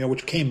cerebrum,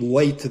 which came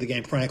late to the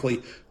game,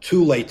 frankly,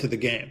 too late to the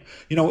game.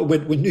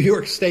 When New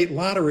York State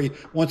Lottery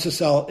wants to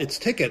sell its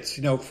tickets,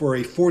 for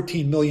a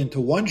 14 million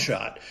to 1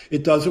 shot,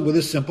 it does it with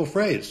a simple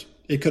phrase.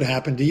 It could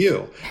happen to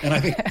you. And I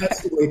think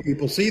that's the way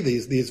people see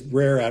these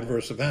rare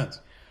adverse events.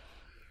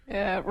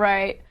 Yeah,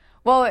 right.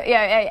 Well,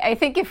 yeah, I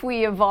think if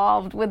we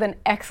evolved with an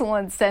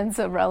excellent sense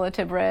of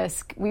relative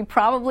risk, we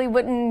probably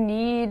wouldn't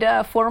need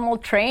formal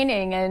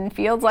training in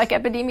fields like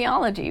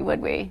epidemiology,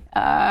 would we?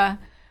 That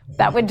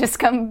would just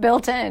come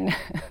built in.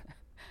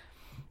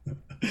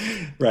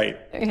 Right.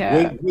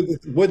 Yeah.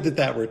 Would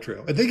that were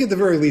true. I think at the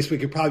very least we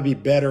could probably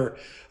be better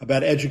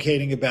about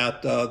educating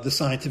about the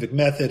scientific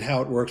method,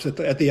 how it works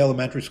at the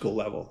elementary school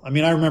level. I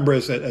mean, I remember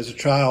as a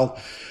child,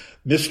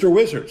 Mr.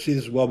 Wizard. See,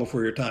 this is well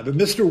before your time, but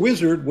Mr.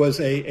 Wizard was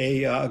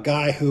a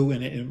guy who,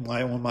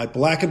 on my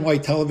black and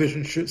white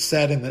television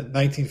set in the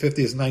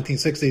 1950s and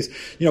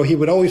 1960s, he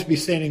would always be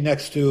standing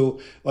next to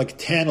like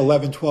 10,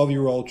 11,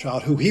 12-year-old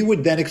child who he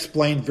would then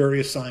explain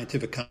various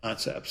scientific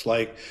concepts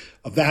like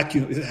a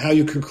vacuum, how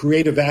you could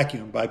create a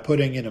vacuum by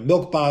putting in a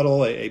milk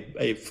bottle,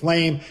 a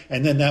flame,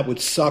 and then that would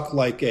suck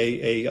like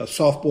a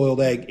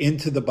soft-boiled egg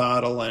into the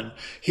bottle. And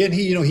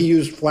he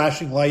used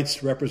flashing lights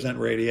to represent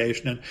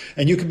radiation.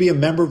 And you could be a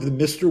member of the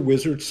Mr.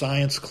 Wizard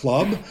Science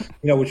Club,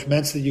 which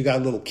meant that you got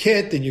a little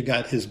kit and you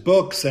got his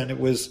books, and it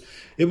was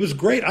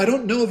great. I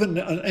don't know of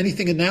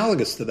anything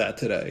analogous to that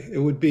today. It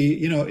would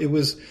be,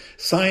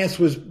 science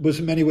was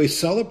in many ways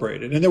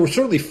celebrated. And there was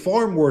certainly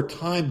far more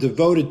time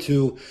devoted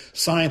to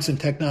science and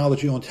technology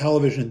on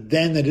television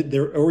then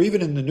or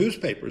even in the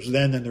newspapers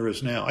then than there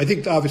is now. I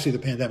think obviously the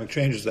pandemic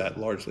changes that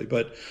largely,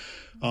 but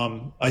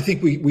I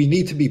think we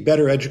need to be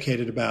better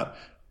educated about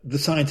the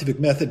scientific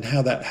method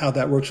and how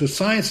that works. So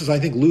science is, I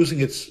think,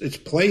 losing its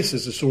place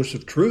as a source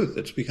of truth.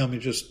 It's becoming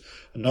just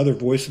another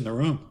voice in the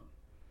room.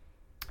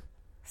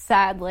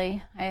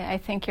 Sadly, I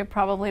think you're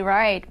probably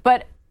right.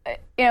 But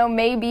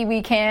maybe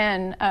we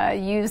can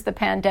use the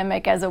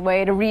pandemic as a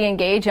way to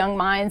re-engage young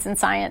minds in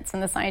science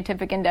and the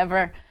scientific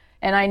endeavor.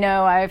 And I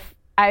know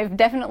I've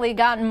definitely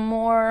gotten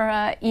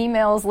more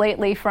emails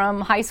lately from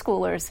high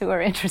schoolers who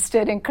are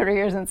interested in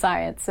careers in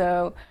science.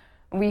 So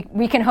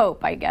we can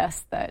hope, I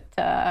guess,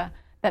 that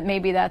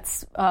maybe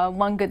that's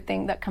one good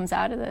thing that comes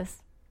out of this.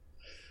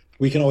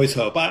 We can always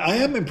hope. I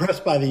am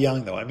impressed by the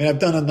young, though. I mean, I've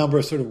done a number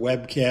of sort of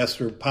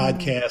webcasts or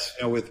podcasts,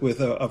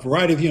 with a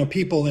variety of,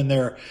 people in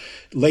their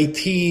late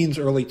teens,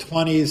 early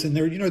 20s, and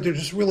they're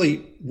just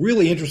really,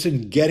 really interested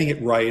in getting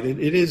it right.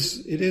 It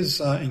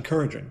is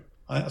encouraging.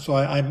 So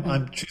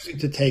I'm choosing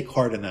to take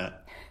heart in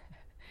that.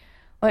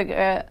 Look,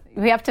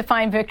 we have to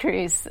find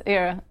victories,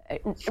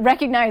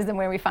 recognize them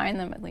where we find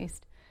them, at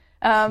least.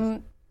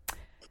 So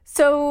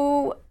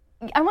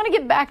I want to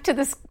get back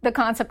to the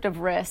concept of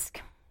risk.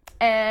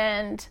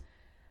 And,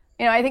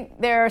 I think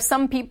there are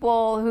some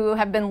people who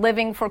have been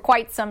living for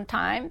quite some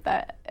time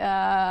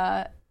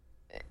that,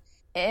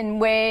 in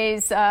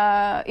ways,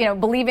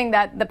 believing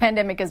that the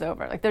pandemic is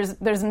over. Like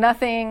there's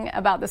nothing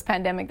about this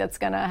pandemic that's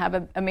going to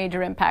have a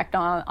major impact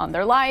on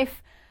their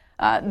life.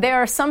 There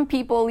are some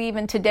people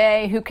even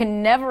today who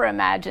can never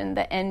imagine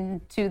the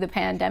end to the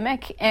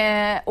pandemic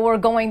or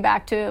going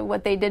back to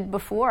what they did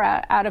before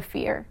out of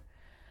fear.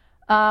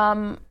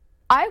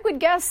 I would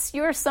guess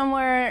you're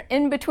somewhere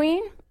in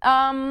between.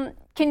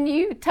 Can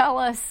you tell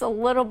us a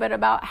little bit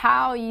about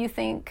how you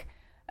think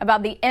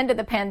about the end of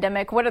the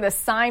pandemic? What are the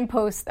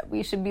signposts that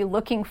we should be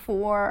looking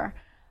for,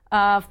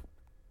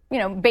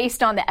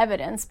 based on the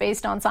evidence,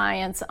 based on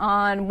science,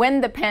 on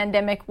when the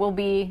pandemic will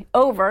be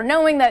over,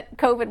 knowing that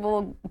COVID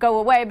will go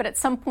away, but at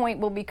some point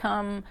will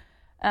become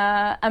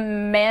a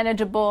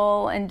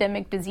manageable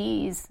endemic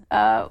disease?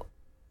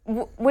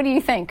 What do you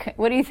think?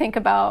 What do you think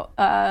about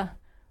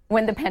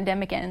when the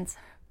pandemic ends?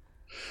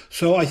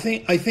 So I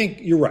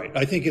think you're right.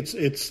 I think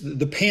it's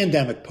the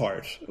pandemic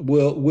part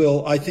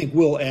will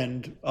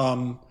end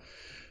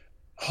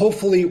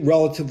hopefully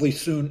relatively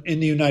soon in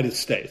the United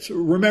States.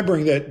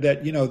 Remembering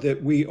that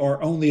we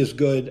are only as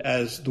good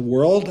as the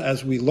world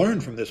as we learn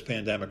from this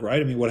pandemic,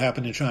 right? I mean, what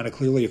happened in China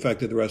clearly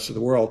affected the rest of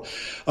the world.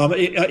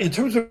 In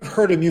terms of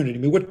herd immunity,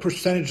 I mean, what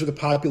percentage of the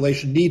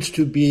population needs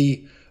to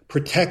be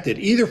protected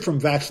either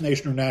from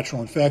vaccination or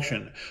natural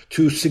infection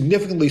to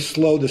significantly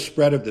slow the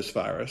spread of this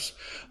virus?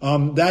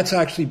 That's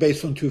actually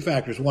based on two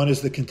factors. One is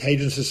the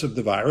contagiousness of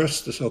the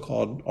virus, the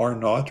so-called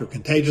R0 or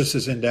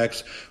contagiousness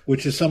index,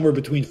 which is somewhere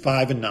between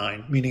 5 and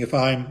 9, meaning if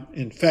I'm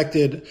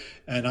infected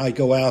and I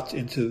go out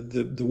into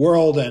the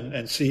world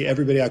and see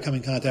everybody I come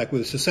in contact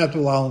with is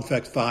susceptible, I'll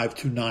infect 5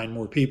 to 9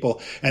 more people.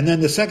 And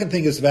then the second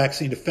thing is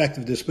vaccine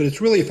effectiveness, but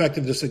it's really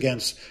effectiveness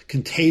against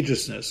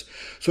contagiousness.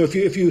 So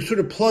if you sort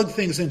of plug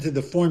things into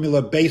the formula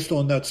based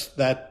on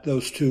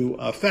those two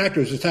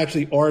factors, it's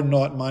actually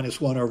R0 minus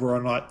 1 over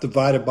R0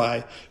 divided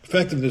by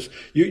effectiveness.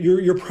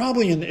 You're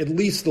probably in at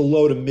least the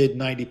low to mid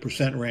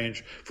 90%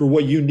 range for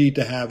what you need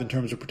to have in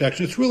terms of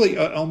protection. It's really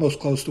almost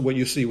close to what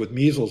you see with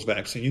measles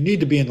vaccine. You need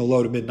to be in the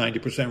low to mid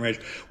 90% range.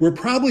 We're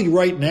probably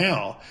right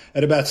now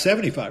at about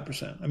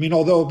 75%. I mean,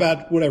 although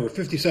about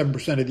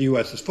 57% of the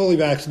U.S. is fully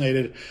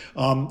vaccinated,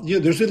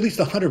 there's at least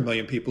 100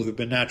 million people who've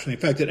been naturally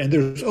infected, and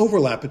there's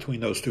overlap between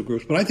those two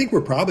groups. But I think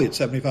we're probably at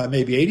 75,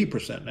 maybe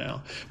 80%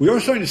 now. We are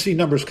starting to see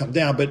numbers come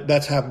down, but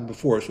that's happened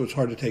before, so it's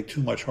hard to take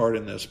too much heart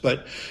in this.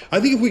 But I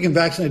think if we can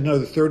vaccinate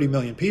another 30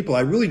 million people,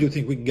 I really do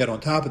think we can get on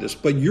top of this.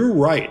 But you're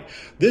right.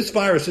 This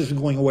virus isn't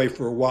going away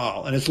for a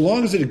while. And as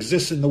long as it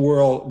exists in the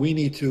world, we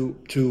need to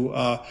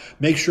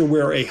make sure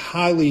we're a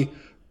highly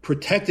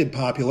protected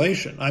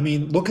population. I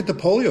mean, look at the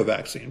polio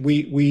vaccine.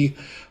 We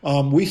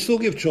still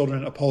give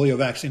children a polio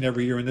vaccine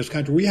every year in this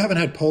country. We haven't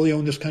had polio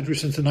in this country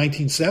since the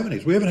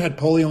 1970s. We haven't had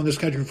polio in this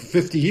country for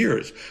 50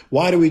 years.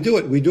 Why do we do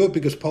it? We do it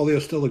because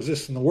polio still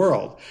exists in the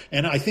world.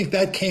 And I think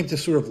that came to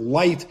sort of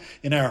light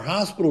in our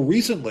hospital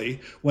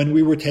recently when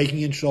we were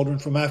taking in children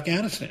from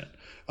Afghanistan.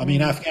 I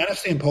mean,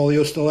 Afghanistan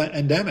polio is still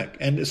endemic.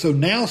 And so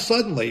now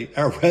suddenly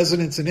our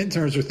residents and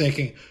interns are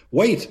thinking,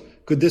 wait,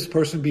 could this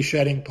person be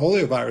shedding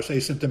polio virus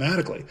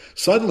asymptomatically?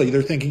 Suddenly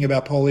they're thinking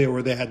about polio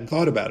where they hadn't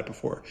thought about it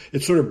before.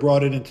 It sort of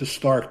brought it into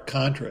stark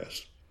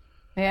contrast.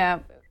 Yeah,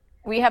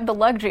 we have the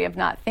luxury of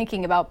not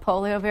thinking about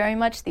polio very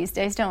much these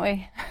days, don't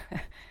we?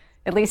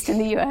 At least in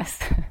the U.S.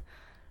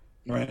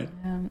 Right.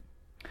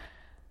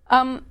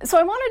 So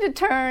I wanted to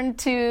turn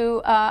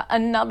to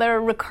another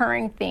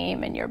recurring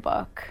theme in your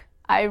book.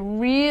 I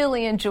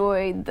really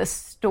enjoyed the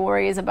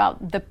stories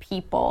about the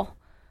people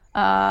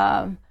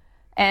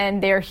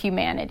and their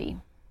humanity,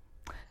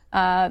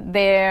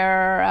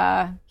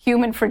 their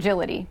human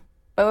fragility,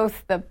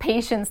 both the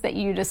patients that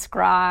you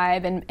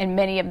describe in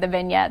many of the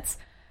vignettes,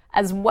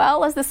 as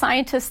well as the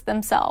scientists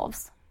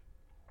themselves.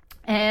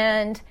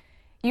 And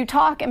you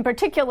talk in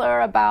particular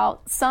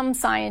about some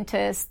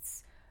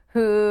scientists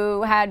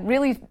who had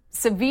really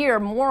severe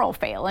moral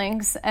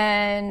failings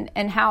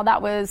and how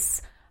that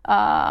was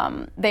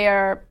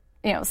their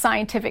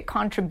scientific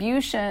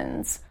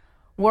contributions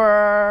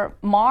were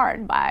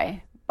marred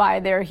by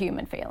their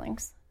human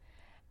failings.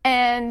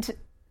 And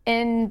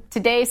in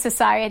today's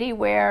society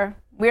where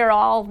we're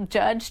all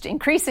judged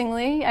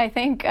increasingly. I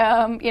think,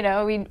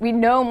 we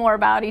know more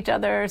about each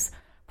other's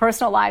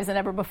personal lives than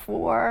ever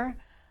before.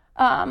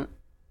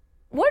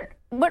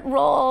 What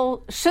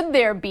role should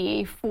there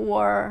be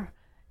for,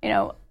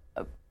 when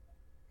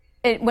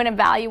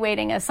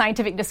evaluating a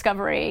scientific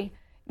discovery,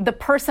 the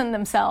person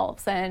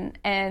themselves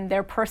and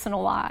their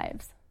personal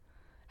lives?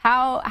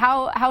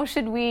 How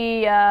should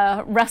we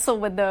wrestle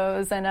with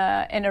those in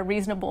a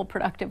reasonable,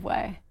 productive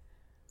way?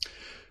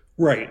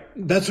 Right.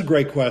 That's a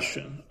great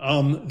question.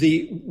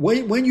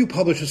 When you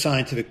publish a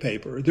scientific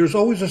paper, there's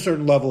always a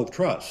certain level of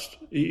trust.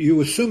 You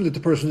assume that the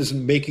person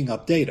isn't making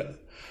up data.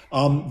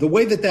 The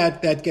way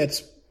that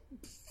gets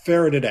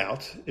ferreted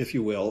out, if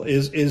you will,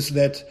 is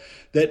that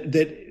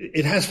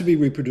it has to be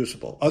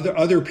reproducible.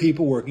 Other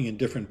people working in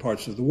different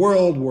parts of the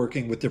world,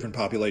 working with different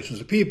populations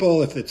of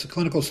people, if it's a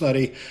clinical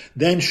study,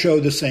 then show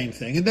the same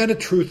thing, and then a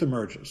truth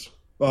emerges.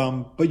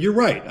 But you're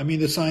right. I mean,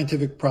 the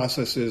scientific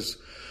process is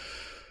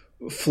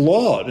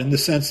flawed in the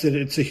sense that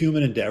it's a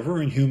human endeavor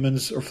and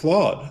humans are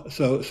flawed.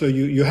 So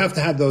you have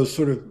to have those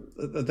sort of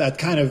that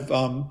kind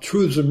of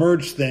truths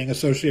emerge thing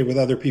associated with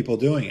other people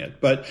doing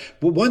it. But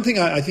one thing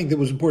I think that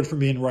was important for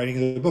me in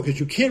writing the book is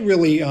you can't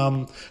really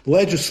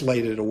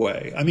legislate it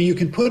away. I mean, you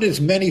can put as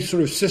many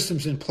sort of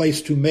systems in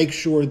place to make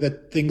sure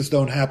that things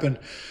don't happen,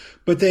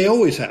 but they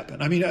always happen.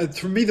 I mean,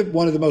 for me,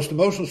 one of the most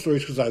emotional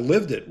stories, because I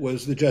lived it,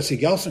 was the Jesse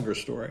Gelsinger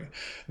story.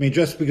 I mean,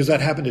 just because that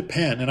happened at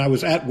Penn, and I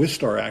was at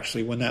Wistar,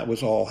 actually, when that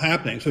was all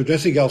happening. So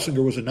Jesse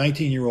Gelsinger was a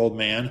 19-year-old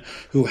man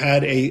who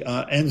had a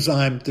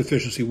enzyme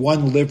deficiency,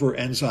 one liver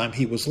enzyme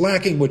he was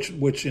lacking, which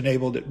made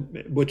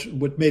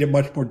it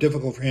much more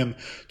difficult for him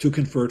to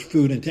convert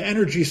food into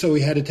energy, so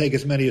he had to take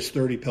as many as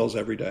 30 pills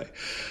every day.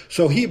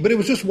 But it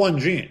was just one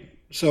gene.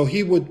 So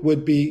he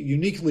would be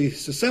uniquely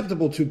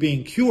susceptible to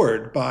being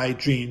cured by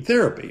gene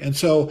therapy. And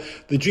so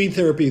the gene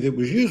therapy that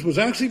was used was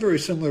actually very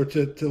similar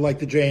to like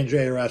the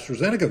J&J or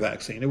AstraZeneca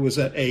vaccine. It was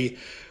a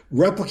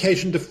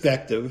replication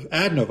defective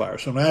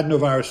adenovirus. So an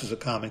adenovirus is a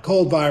common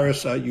cold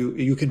virus.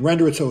 You can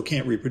render it so it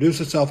can't reproduce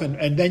itself,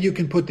 and then you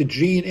can put the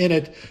gene in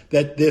it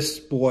that this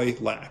boy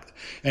lacked.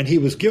 And he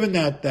was given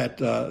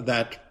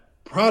that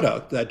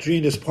product, that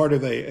gene, as part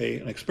of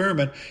an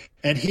experiment.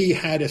 And he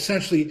had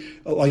essentially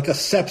like a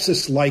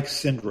sepsis-like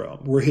syndrome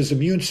where his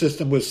immune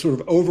system was sort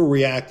of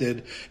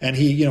overreacted, and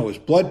his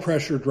blood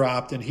pressure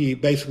dropped, and he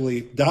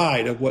basically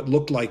died of what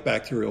looked like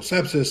bacterial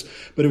sepsis,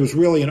 but it was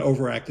really an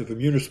overactive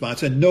immune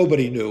response, and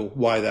nobody knew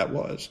why that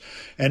was.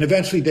 And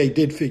eventually they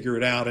did figure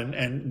it out,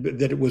 and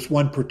that it was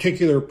one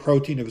particular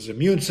protein of his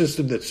immune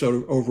system that sort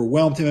of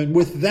overwhelmed him. And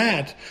with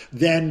that,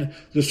 then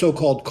the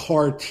so-called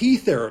CAR T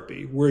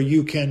therapy, where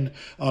you can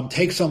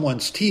take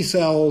someone's T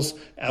cells,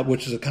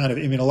 which is a kind of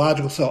immunological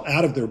cell,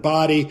 out of their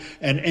body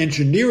and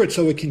engineer it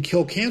so it can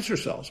kill cancer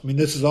cells. I mean,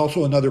 this is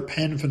also another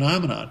Penn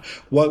phenomenon.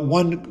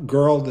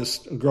 This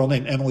girl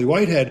named Emily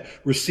Whitehead,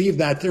 received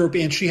that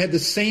therapy, and she had the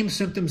same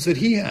symptoms that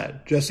he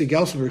had, Jesse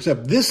Gelsinger,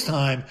 except this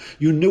time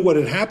you knew what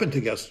had happened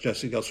to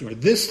Jesse Gelsinger.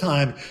 This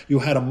time you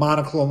had a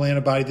monoclonal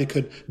antibody that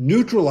could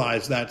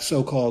neutralize that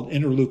so-called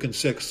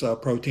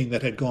interleukin-6 protein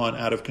that had gone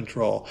out of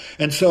control.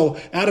 And so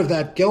out of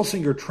that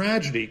Gelsinger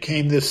tragedy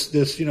came this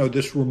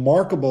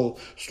remarkable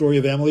story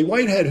of Emily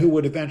Whitehead, who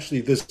would eventually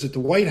visit the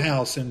White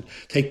House and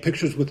take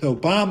pictures with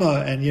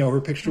Obama, and her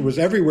picture was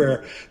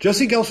everywhere.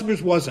 Jesse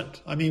Gelsinger's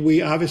wasn't. I mean,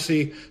 we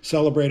obviously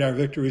celebrate our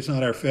victories,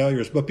 not our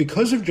failures, but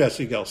because of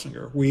Jesse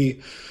Gelsinger,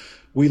 we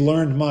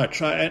learned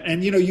much.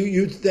 And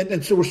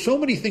so there were so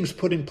many things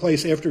put in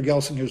place after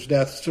Gelsinger's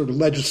death, sort of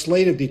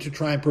legislatively, to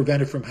try and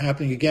prevent it from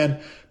happening again.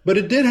 But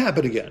it did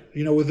happen again,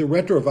 with the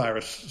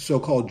retrovirus,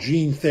 so-called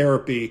gene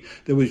therapy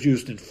that was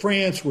used in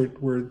France, where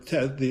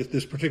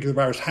this particular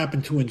virus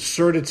happened to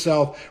insert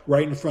itself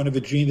right in front of a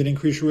gene that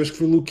increased your risk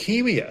for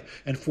leukemia.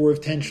 And 4 of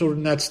 10 children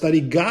in that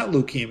study got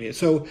leukemia.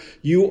 So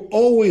you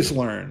always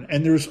learn,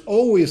 and there's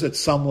always at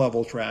some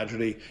level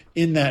tragedy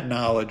in that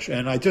knowledge.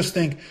 And I just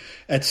think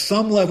at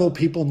some level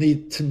people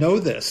need to know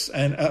this.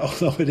 And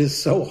although it is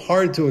so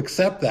hard to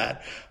accept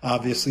that,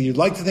 obviously, you'd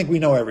like to think we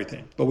know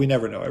everything, but we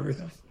never know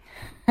everything.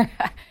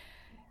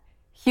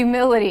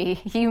 Humility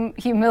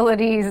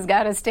has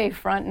got to stay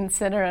front and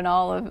center in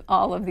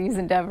all of these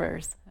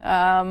endeavors.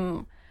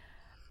 That's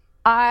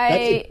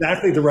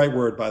exactly the right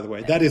word, by the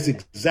way. That is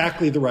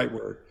exactly the right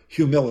word.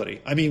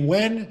 Humility. I mean,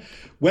 when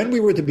we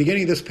were at the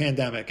beginning of this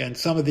pandemic, and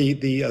some of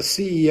the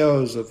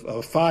CEOs of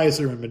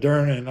Pfizer and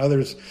Moderna and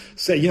others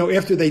said,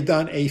 after they'd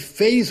done a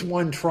phase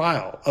 1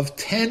 trial of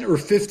 10 or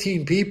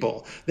 15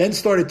 people, then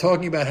started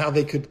talking about how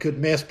they could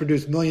mass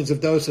produce millions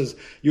of doses,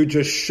 you're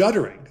just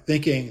shuddering,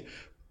 thinking,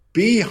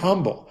 be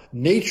humble.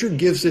 Nature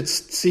gives its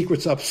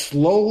secrets up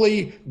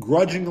slowly,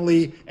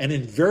 grudgingly, and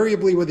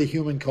invariably with a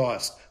human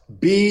cost.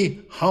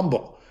 Be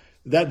humble.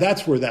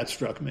 That's where that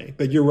struck me.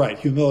 But you're right.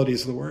 Humility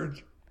is the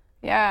word.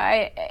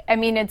 Yeah, I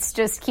mean, it's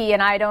just key,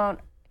 and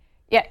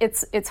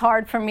it's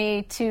hard for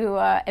me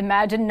to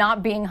imagine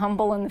not being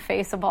humble in the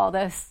face of all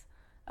this.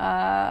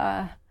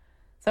 I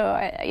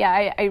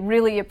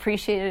really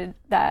appreciated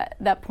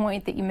that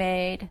point that you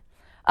made.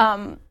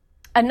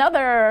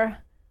 Another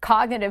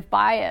cognitive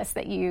bias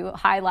that you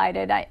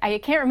highlighted. I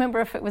can't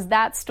remember if it was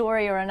that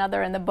story or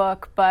another in the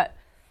book, but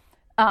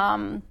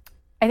I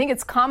think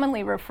it's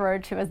commonly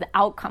referred to as the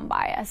outcome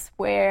bias,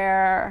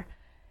 where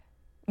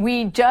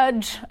we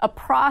judge a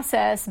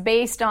process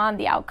based on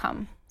the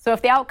outcome. So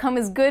if the outcome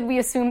is good, we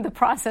assume the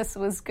process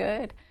was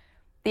good.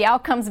 The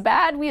outcome's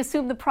bad, we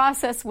assume the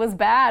process was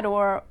bad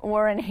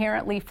or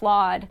inherently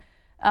flawed,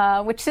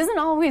 which isn't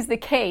always the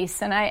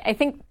case. And I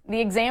think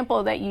the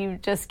example that you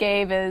just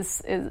gave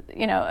is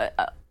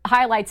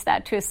highlights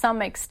that to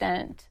some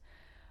extent.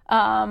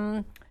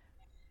 What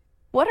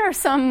are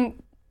some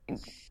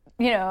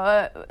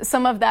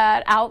of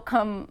that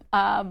outcome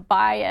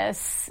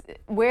bias?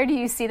 Where do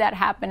you see that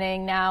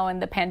happening now in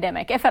the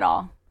pandemic, if at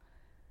all?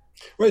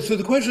 Right. So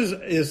the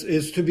question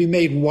is to be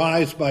made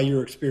wise by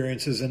your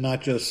experiences and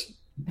not just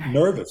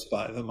nervous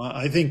by them.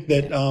 I think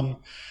that,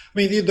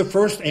 the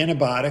first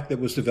antibiotic that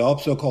was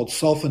developed, so-called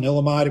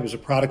sulfanilamide, it was a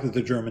product of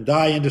the German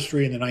dye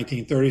industry in the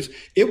 1930s.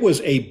 It was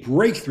a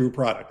breakthrough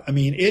product.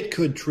 It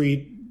could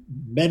treat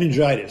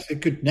meningitis.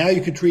 Now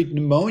you could treat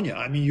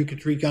pneumonia. You could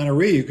treat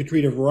gonorrhea. You could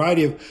treat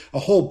a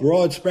whole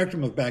broad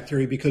spectrum of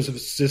bacteria because of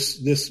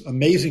this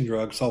amazing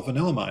drug,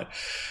 sulfanilamide.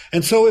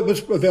 And so it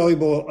was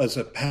available as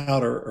a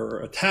powder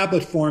or a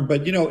tablet form,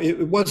 but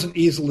it wasn't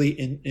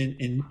easily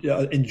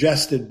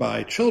ingested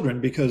by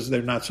children because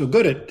they're not so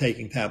good at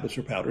taking tablets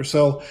or powder.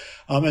 So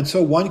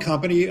one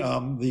company,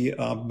 the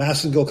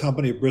Massengill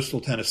Company of Bristol,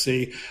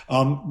 Tennessee,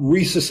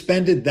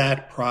 resuspended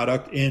that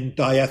product in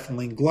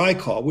diethylene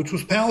glycol, which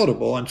was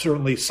palatable and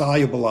certainly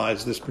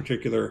solubilized this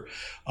particular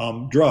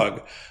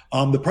drug.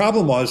 The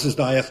problem was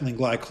diethylene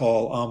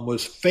glycol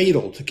was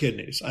fatal to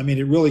kidneys.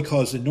 It really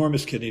caused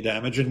enormous kidney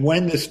damage. And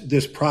when this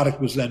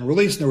product was then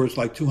released, there was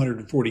like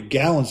 240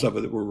 gallons of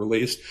it that were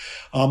released.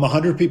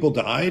 100 people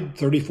died,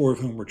 34 of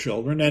whom were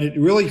children, and it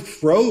really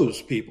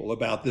froze people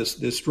about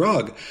this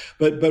drug.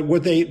 But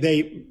what they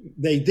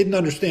didn't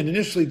understand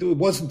initially, it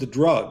wasn't the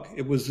drug.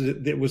 It was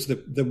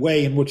the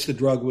way in which the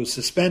drug was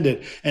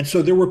suspended. And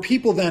so there were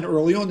people then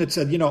early on that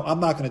said, I'm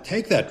not going to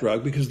take that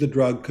drug because the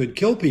drug could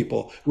kill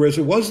people, whereas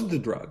it wasn't the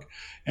drug.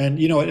 And,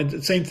 and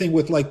the same thing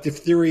with like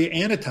diphtheria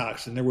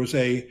antitoxin. There was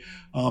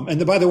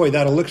and by the way,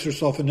 that elixir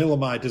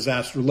sulfanilamide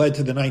disaster led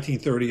to the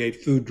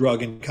 1938 Food,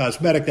 Drug, and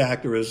Cosmetic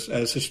Act, or as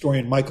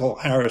historian Michael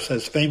Harris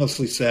has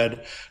famously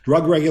said,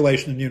 drug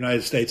regulation in the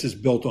United States is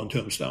built on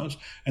tombstones.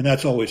 And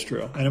that's always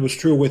true. And it was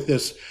true with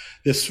this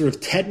sort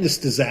of tetanus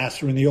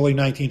disaster in the early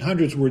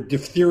 1900s where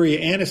diphtheria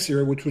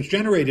antisera, which was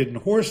generated in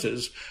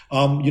horses,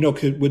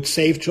 would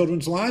save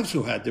children's lives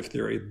who had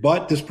diphtheria.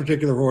 But this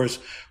particular horse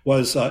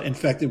was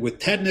infected with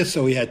tetanus,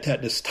 so he had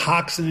tetanus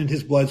toxin in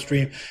his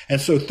bloodstream. And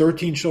so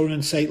 13 children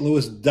in St.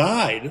 Louis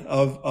died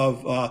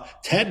of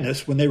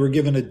tetanus when they were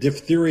given a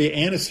diphtheria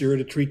antisera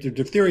to treat their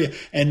diphtheria.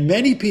 And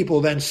many people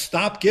then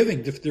stopped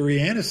giving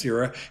diphtheria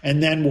antisera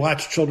and then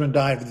watched children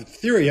die of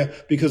diphtheria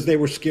because they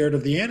were scared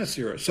of the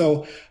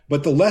antisera.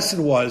 But the lesson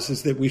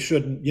is that we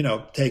shouldn't,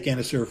 take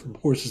antisera from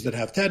horses that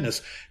have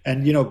tetanus.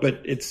 And,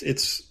 but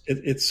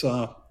it's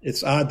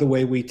odd the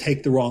way we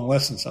take the wrong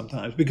lesson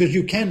sometimes because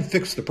you can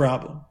fix the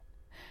problem.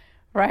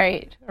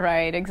 Right.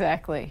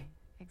 Exactly.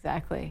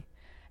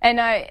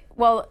 And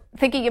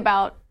thinking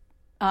about,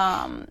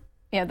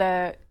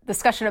 the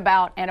discussion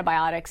about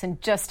antibiotics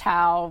and just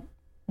how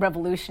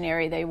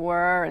revolutionary they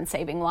were in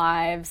saving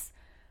lives,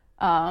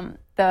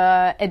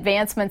 the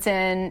advancements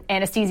in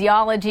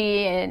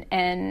anesthesiology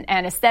and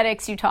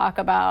anesthetics you talk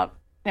about,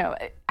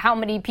 how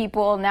many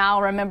people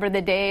now remember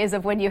the days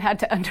of when you had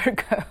to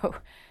undergo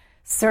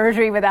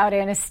surgery without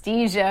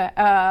anesthesia.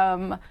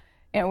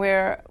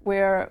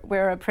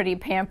 We're a pretty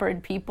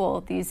pampered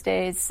people these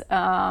days.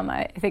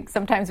 I think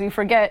sometimes we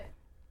forget.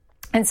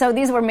 And so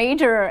these were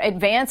major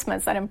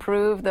advancements that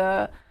improve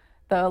the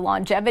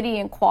longevity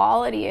and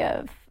quality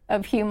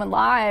of human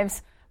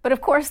lives. But of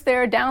course,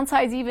 there are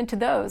downsides even to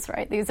those,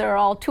 right? These are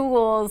all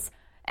tools,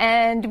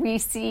 and we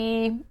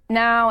see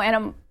now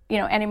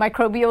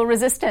antimicrobial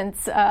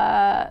resistance,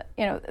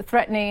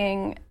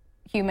 threatening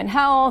human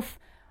health.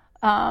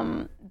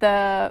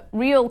 The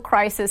real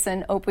crisis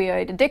in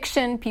opioid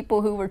addiction,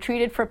 people who were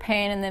treated for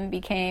pain and then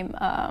became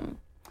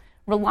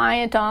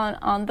reliant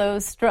on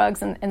those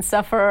drugs and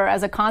suffer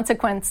as a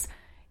consequence.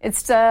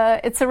 It's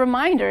a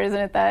reminder, isn't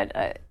it,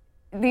 that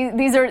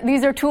these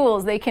are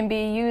tools. They can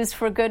be used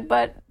for good,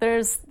 but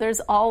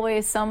there's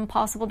always some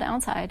possible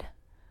downside.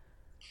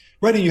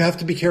 Right, and you have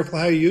to be careful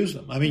how you use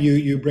them.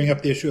 You bring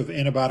up the issue of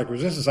antibiotic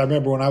resistance. I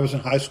remember when I was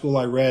in high school,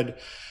 I read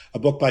a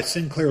book by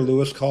Sinclair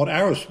Lewis called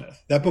Arrowsmith.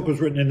 That book was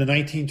written in the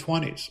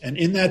 1920s. And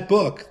in that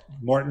book,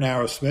 Martin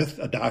Arrowsmith,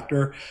 a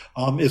doctor,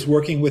 is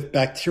working with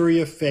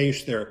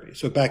bacteriophage therapy.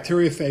 So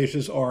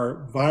bacteriophages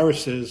are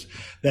viruses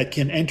that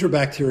can enter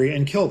bacteria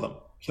and kill them.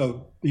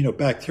 So,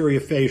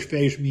 bacteriophage,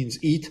 phage means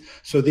eat.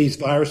 So these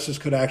viruses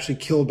could actually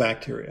kill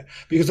bacteria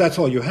because that's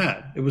all you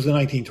had. It was the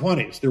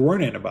 1920s. There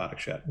weren't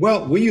antibiotics yet.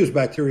 Well, we use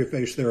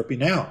bacteriophage therapy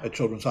now at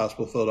Children's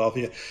Hospital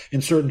Philadelphia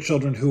in certain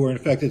children who are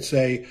infected,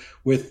 say,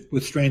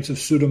 with strains of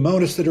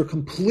Pseudomonas that are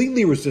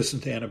completely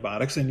resistant to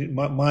antibiotics. And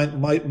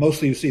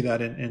mostly you see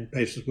that in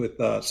patients with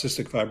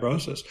cystic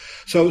fibrosis.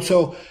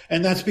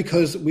 And that's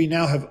because we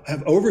now have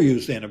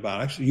overused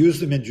antibiotics,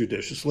 used them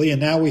injudiciously, and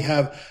now we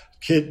have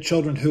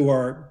children who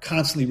are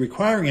constantly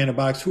requiring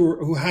antibiotics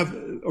who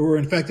are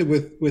infected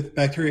with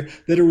bacteria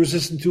that are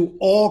resistant to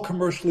all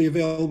commercially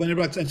available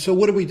antibiotics. And so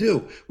what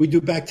do? We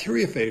do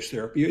bacteriophage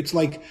therapy. It's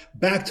like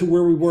back to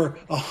where we were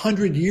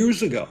 100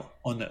 years ago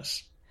on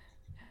this.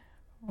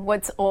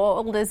 What's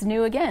old is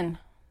new again.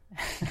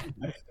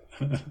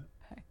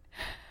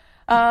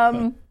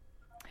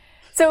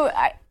 So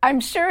I'm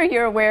sure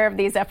you're aware of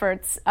these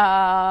efforts.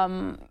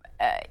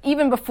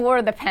 Even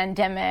before the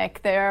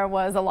pandemic, there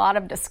was a lot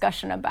of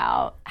discussion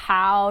about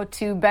how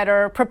to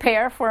better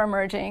prepare for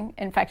emerging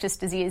infectious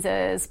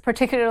diseases,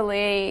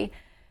 particularly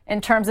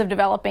in terms of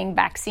developing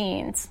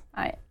vaccines.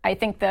 I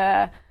think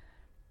the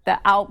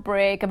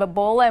outbreak of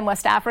Ebola in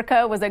West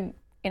Africa was a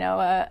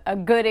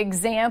good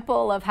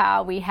example of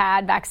how we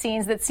had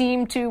vaccines that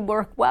seemed to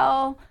work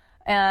well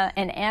in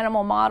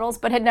animal models,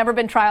 but had never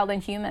been trialed in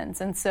humans.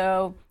 And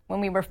so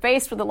when we were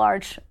faced with a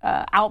large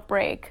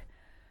outbreak,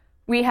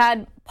 we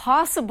had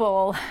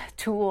possible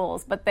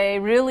tools, but they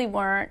really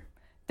weren't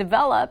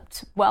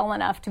developed well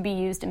enough to be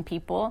used in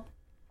people.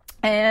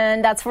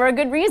 And that's for a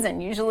good reason.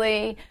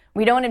 Usually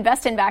we don't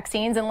invest in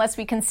vaccines unless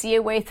we can see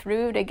a way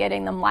through to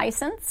getting them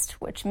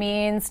licensed, which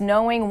means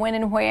knowing when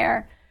and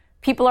where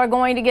people are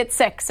going to get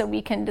sick so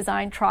we can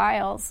design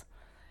trials.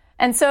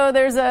 And so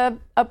there's a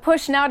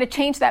push now to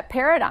change that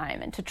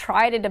paradigm and to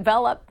try to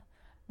develop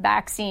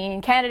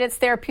vaccine candidates,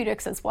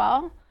 therapeutics as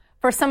well,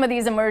 for some of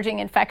these emerging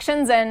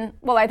infections. And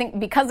well, I think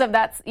because of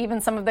that,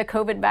 even some of the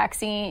COVID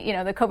vaccine,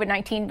 the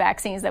COVID-19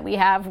 vaccines that we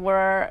have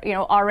were,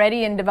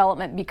 already in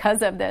development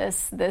because of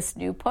this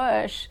new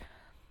push.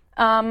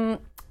 But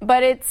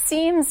it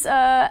seems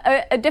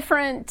a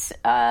different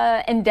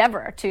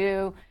endeavor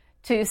to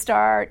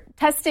start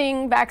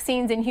testing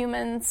vaccines in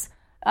humans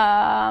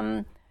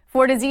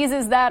for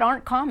diseases that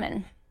aren't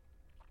common,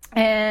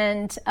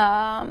 and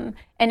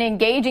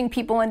engaging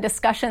people in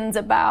discussions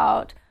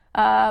about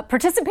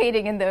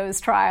participating in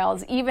those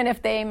trials, even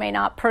if they may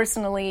not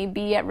personally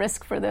be at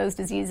risk for those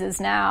diseases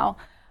now.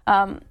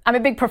 I'm a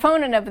big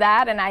proponent of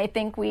that, and I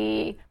think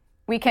we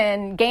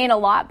can gain a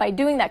lot by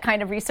doing that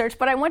kind of research.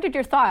 But I wondered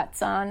your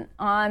thoughts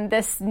on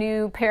this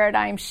new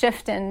paradigm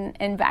shift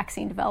in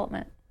vaccine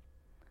development.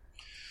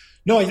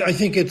 No, I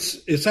think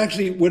it's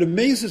actually, what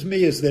amazes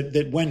me is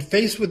that when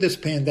faced with this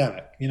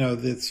pandemic,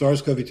 the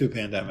SARS-CoV-2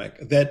 pandemic,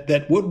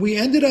 that what we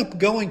ended up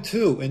going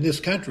to in this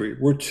country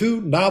were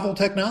two novel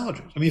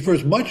technologies. I mean, for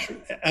as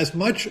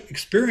much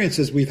experience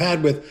as we've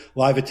had with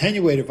live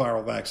attenuated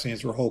viral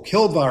vaccines or whole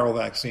killed viral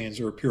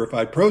vaccines or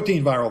purified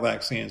protein viral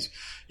vaccines,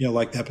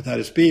 like the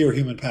hepatitis B or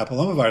human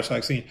papillomavirus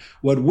vaccine,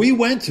 what we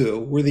went to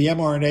were the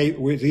mRNA,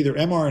 was either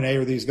mRNA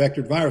or these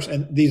vectored virus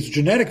and these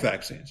genetic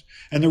vaccines.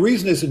 And the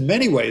reason is, in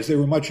many ways, they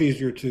were much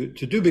easier to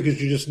do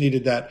because you just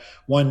needed that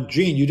one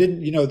gene. You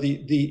didn't,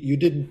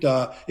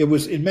 it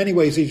was in many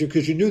ways easier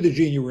because you knew the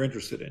gene you were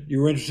interested in. You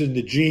were interested in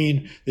the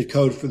gene that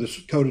coded for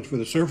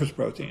the surface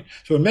protein.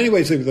 So in many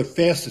ways, they were the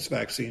fastest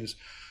vaccines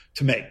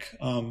to make,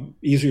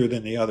 easier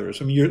than the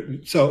others. I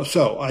mean,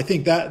 so I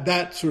think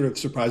that sort of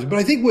surprised me. But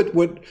I think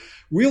what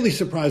really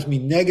surprised me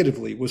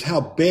negatively was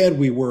how bad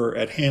we were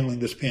at handling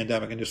this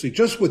pandemic initially,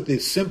 just with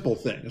these simple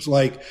things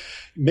like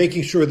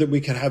making sure that we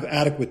could have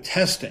adequate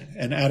testing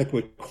and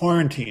adequate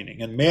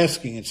quarantining and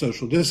masking and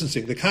social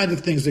distancing, the kind of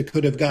things that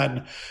could have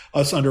gotten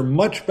us under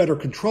much better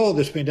control of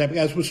this pandemic,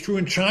 as was true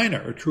in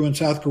China or true in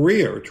South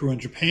Korea or true in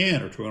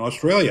Japan or true in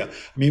Australia.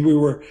 I mean, we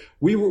were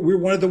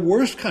one of the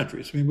worst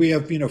countries. I mean, we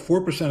have,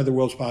 4% of the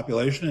world's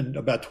population and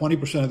about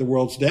 20% of the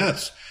world's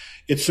deaths.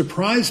 It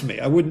surprised me.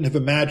 I wouldn't have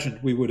imagined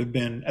we would have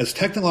been as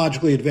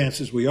technologically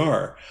advanced as we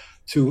are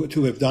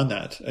to have done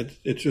that.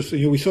 It's just,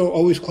 we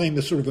always claim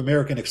this sort of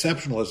American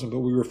exceptionalism, but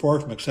we were far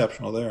from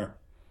exceptional there.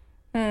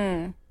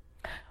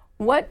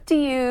 What do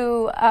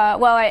you,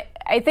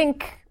 I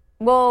think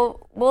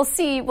we'll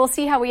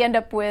see how we end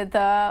up with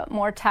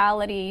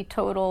mortality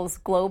totals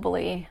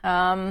globally.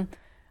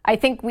 I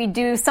think we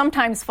do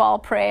sometimes fall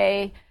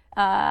prey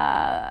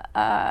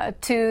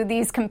to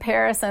these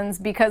comparisons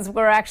because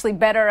we're actually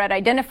better at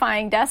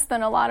identifying deaths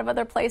than a lot of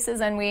other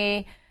places, and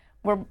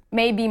we're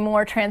maybe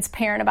more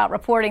transparent about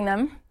reporting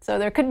them. So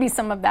there could be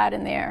some of that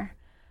in there.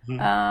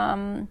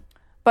 Mm-hmm.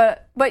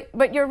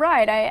 But you're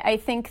right. I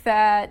think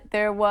that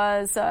there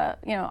was,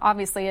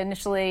 obviously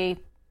initially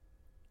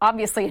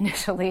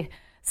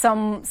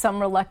some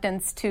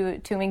reluctance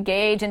to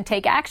engage and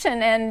take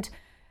action. And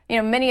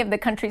many of the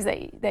countries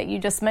that you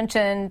just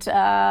mentioned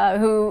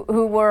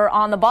who were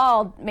on the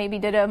ball maybe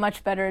did a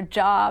much better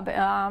job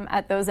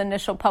at those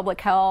initial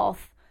public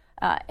health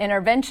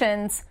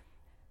interventions,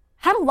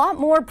 had a lot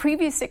more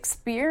previous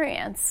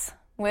experience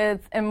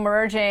with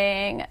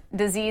emerging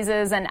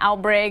diseases and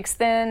outbreaks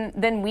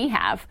than we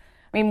have.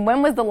 I mean,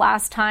 when was the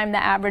last time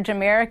the average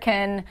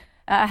American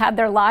had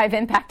their life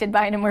impacted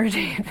by an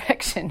emerging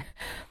infection?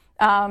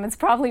 It's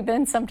probably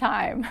been some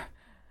time.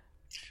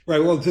 Right.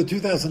 Well, the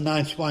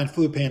 2009 swine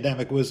flu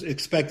pandemic was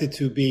expected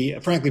to be,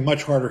 frankly,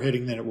 much harder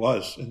hitting than it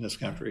was in this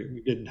country.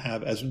 We didn't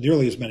have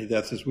nearly as many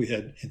deaths as we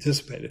had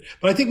anticipated.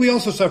 But I think we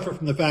also suffer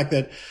from the fact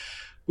that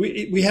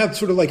we have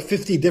sort of like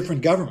 50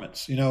 different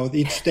governments.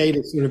 Each state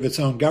is sort of its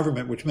own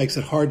government, which makes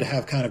it hard to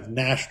have kind of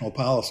national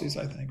policies,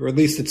 I think, or at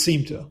least it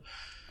seemed to.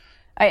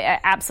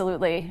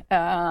 Absolutely.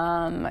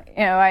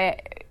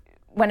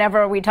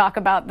 Whenever we talk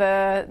about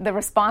the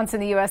response in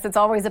the U.S., it's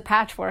always a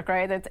patchwork,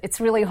 right?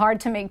 It's really hard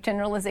to make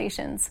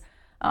generalizations,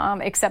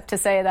 except to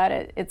say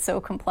that it's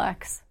so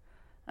complex.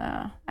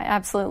 I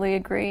absolutely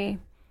agree.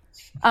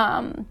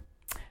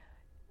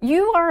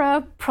 You are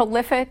a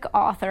prolific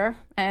author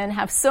and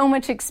have so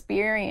much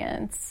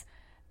experience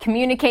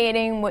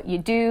communicating what you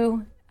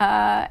do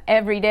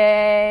every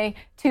day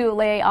to a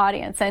lay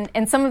audience.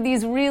 And some of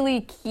these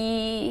really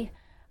key,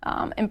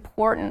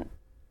 important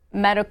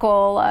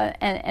medical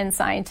and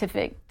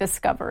scientific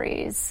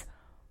discoveries.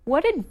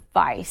 What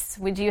advice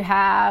would you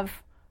have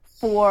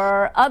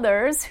for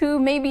others who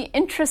may be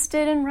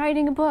interested in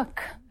writing a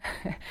book?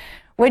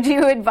 Would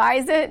you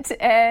advise it?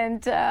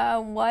 And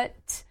what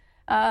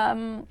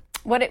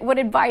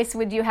advice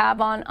would you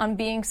have on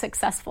being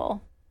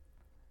successful?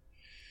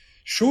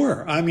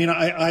 Sure. I mean,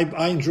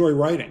 I enjoy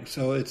writing,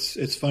 so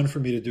it's fun for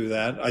me to do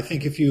that. I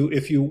think if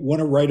you want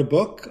to write a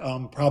book,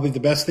 probably the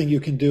best thing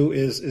you can do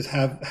is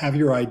have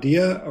your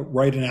idea,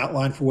 write an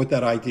outline for what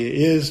that idea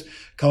is,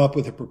 come up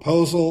with a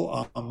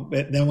proposal.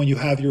 Then when you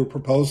have your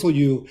proposal,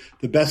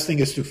 the best thing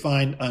is to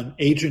find an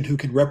agent who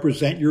can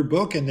represent your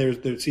book, and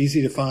it's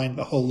easy to find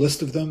a whole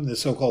list of them. The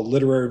so-called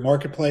literary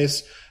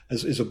marketplace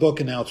is a book,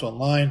 and now it's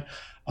online.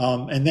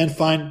 And then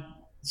find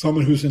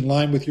someone who's in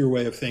line with your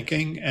way of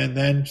thinking, and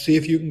then see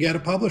if you can get a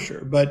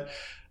publisher. But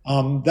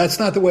that's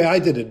not the way I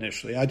did it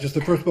initially.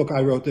 The first book I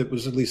wrote that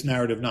was at least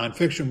narrative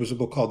nonfiction was a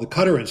book called The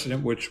Cutter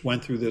Incident, which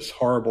went through this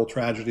horrible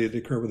tragedy that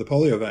occurred with the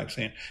polio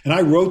vaccine. And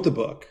I wrote the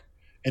book,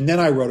 and then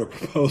I wrote a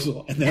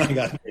proposal, and then I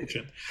got an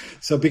agent.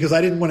 So because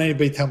I didn't want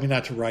anybody to tell me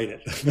not to write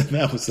it.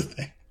 That was the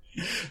thing.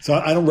 So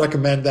I don't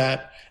recommend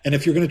that. And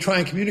if you're going to try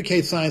and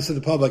communicate science to the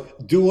public,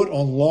 do it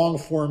on long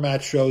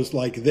format shows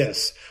like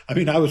this. I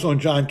mean, I was on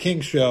John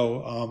King's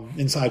show,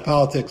 Inside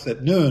Politics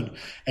at noon.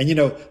 And,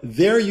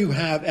 there you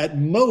have, at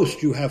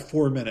most, you have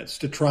 4 minutes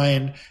to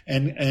try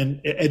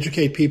and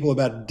educate people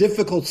about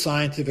difficult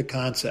scientific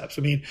concepts.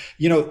 I mean,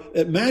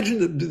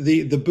 imagine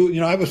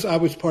I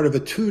was part of a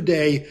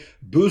 2-day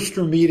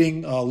booster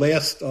meeting,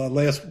 last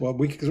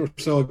week or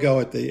so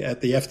ago at the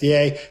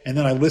FDA. And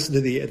then I listened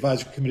to the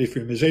Advisory Committee for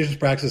Immunizations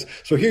Practices.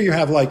 So here you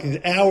have like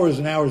hours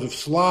and hours of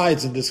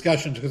slides and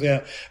discussions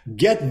because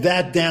get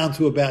that down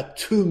to about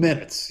 2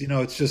 minutes.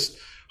 It's just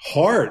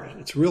hard.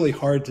 It's really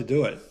hard to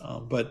do it.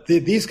 But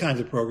these kinds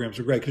of programs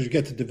are great because you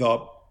get to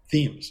develop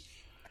themes.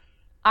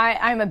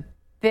 I'm a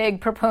big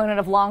proponent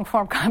of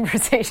long-form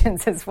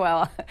conversations as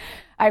well.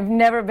 I've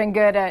never been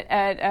good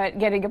at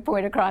getting a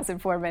point across in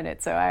 4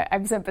 minutes, so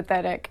I'm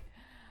sympathetic.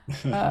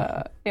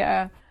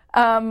 Yeah.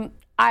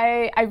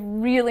 I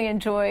really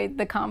enjoyed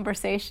the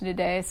conversation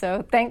today,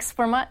 so thanks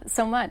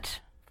so much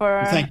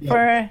for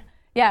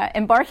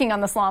embarking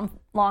on this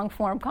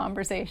long-form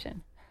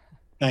conversation.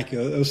 Thank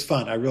you. It was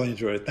fun. I really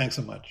enjoyed it. Thanks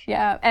so much.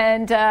 Yeah,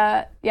 and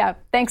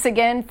thanks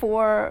again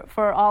for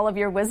all of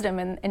your wisdom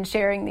and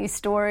sharing these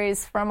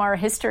stories from our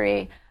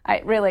history.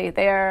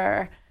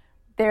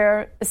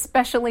 They're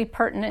especially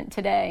pertinent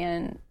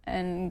today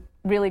and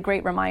really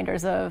great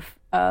reminders of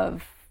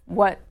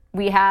what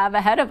we have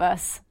ahead of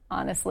us,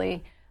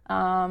 honestly,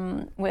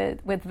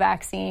 with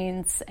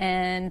vaccines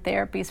and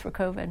therapies for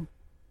COVID.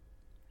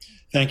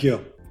 Thank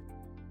you.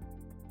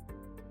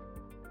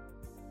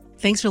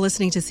 Thanks for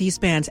listening to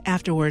C-SPAN's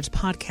Afterwards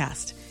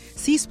podcast.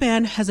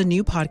 C-SPAN has a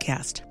new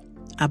podcast,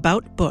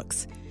 About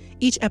Books.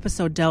 Each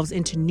episode delves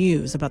into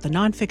news about the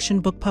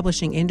nonfiction book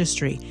publishing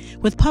industry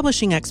with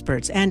publishing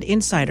experts and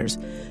insiders.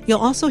 You'll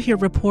also hear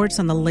reports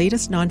on the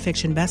latest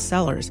nonfiction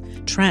bestsellers,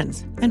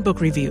 trends, and book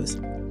reviews.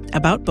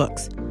 About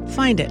Books.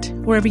 Find it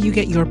wherever you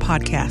get your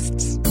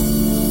podcasts.